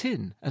packed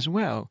in as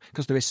well,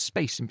 because there is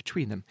space in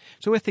between them.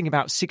 So we're thinking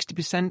about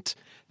 60%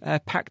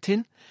 packed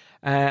in.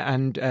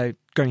 And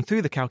going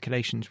through the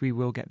calculations, we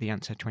will get the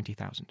answer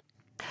 20,000.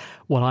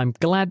 Well, I'm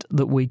glad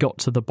that we got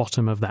to the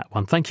bottom of that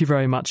one. Thank you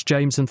very much,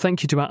 James, and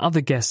thank you to our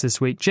other guests this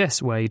week, Jess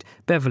Wade,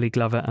 Beverly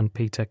Glover and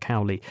Peter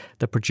Cowley.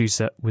 The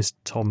producer was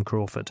Tom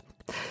Crawford.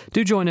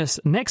 Do join us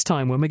next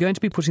time when we're going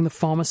to be putting the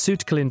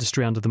pharmaceutical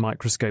industry under the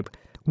microscope.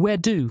 Where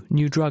do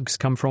new drugs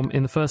come from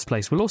in the first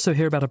place? We'll also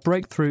hear about a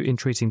breakthrough in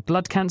treating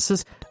blood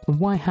cancers and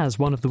why has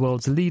one of the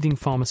world's leading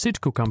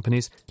pharmaceutical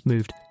companies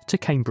moved to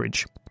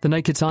Cambridge. The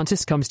Naked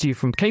Scientist comes to you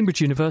from Cambridge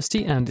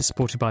University and is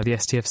supported by the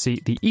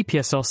STFC, the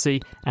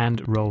EPSRC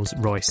and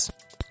Rolls-Royce.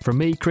 From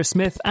me, Chris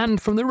Smith,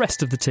 and from the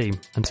rest of the team.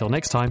 Until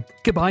next time,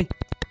 goodbye.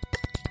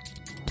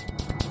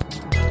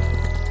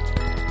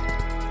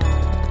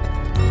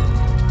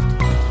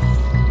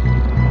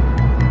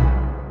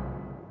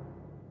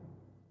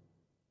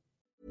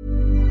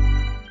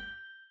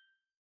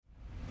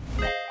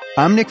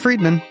 I'm Nick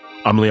Friedman.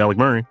 I'm Lee Alec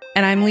Murray.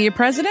 And I'm Leah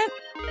President.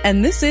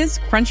 And this is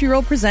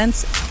Crunchyroll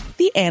Presents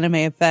The Anime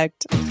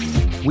Effect.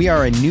 We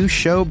are a new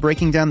show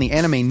breaking down the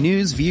anime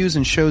news, views,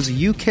 and shows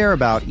you care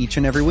about each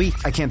and every week.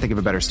 I can't think of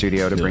a better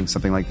studio to bring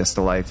something like this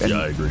to life. And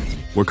I agree.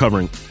 We're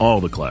covering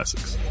all the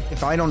classics.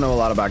 If I don't know a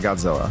lot about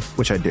Godzilla,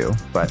 which I do,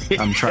 but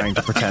I'm trying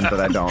to pretend that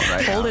I don't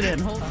right now. Hold it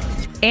in.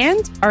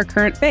 And our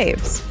current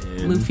faves.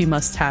 Luffy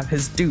must have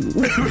his due.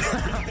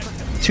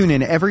 Tune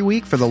in every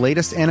week for the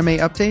latest anime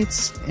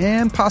updates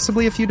and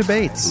possibly a few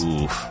debates.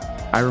 Oof.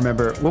 I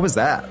remember, what was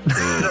that?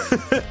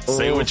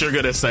 Say what you're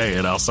going to say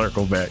and I'll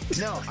circle back.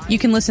 You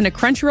can listen to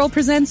Crunchyroll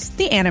Presents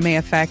The Anime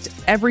Effect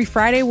every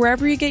Friday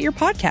wherever you get your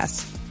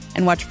podcasts.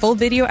 And watch full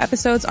video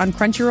episodes on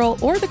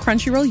Crunchyroll or the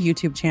Crunchyroll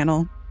YouTube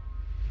channel.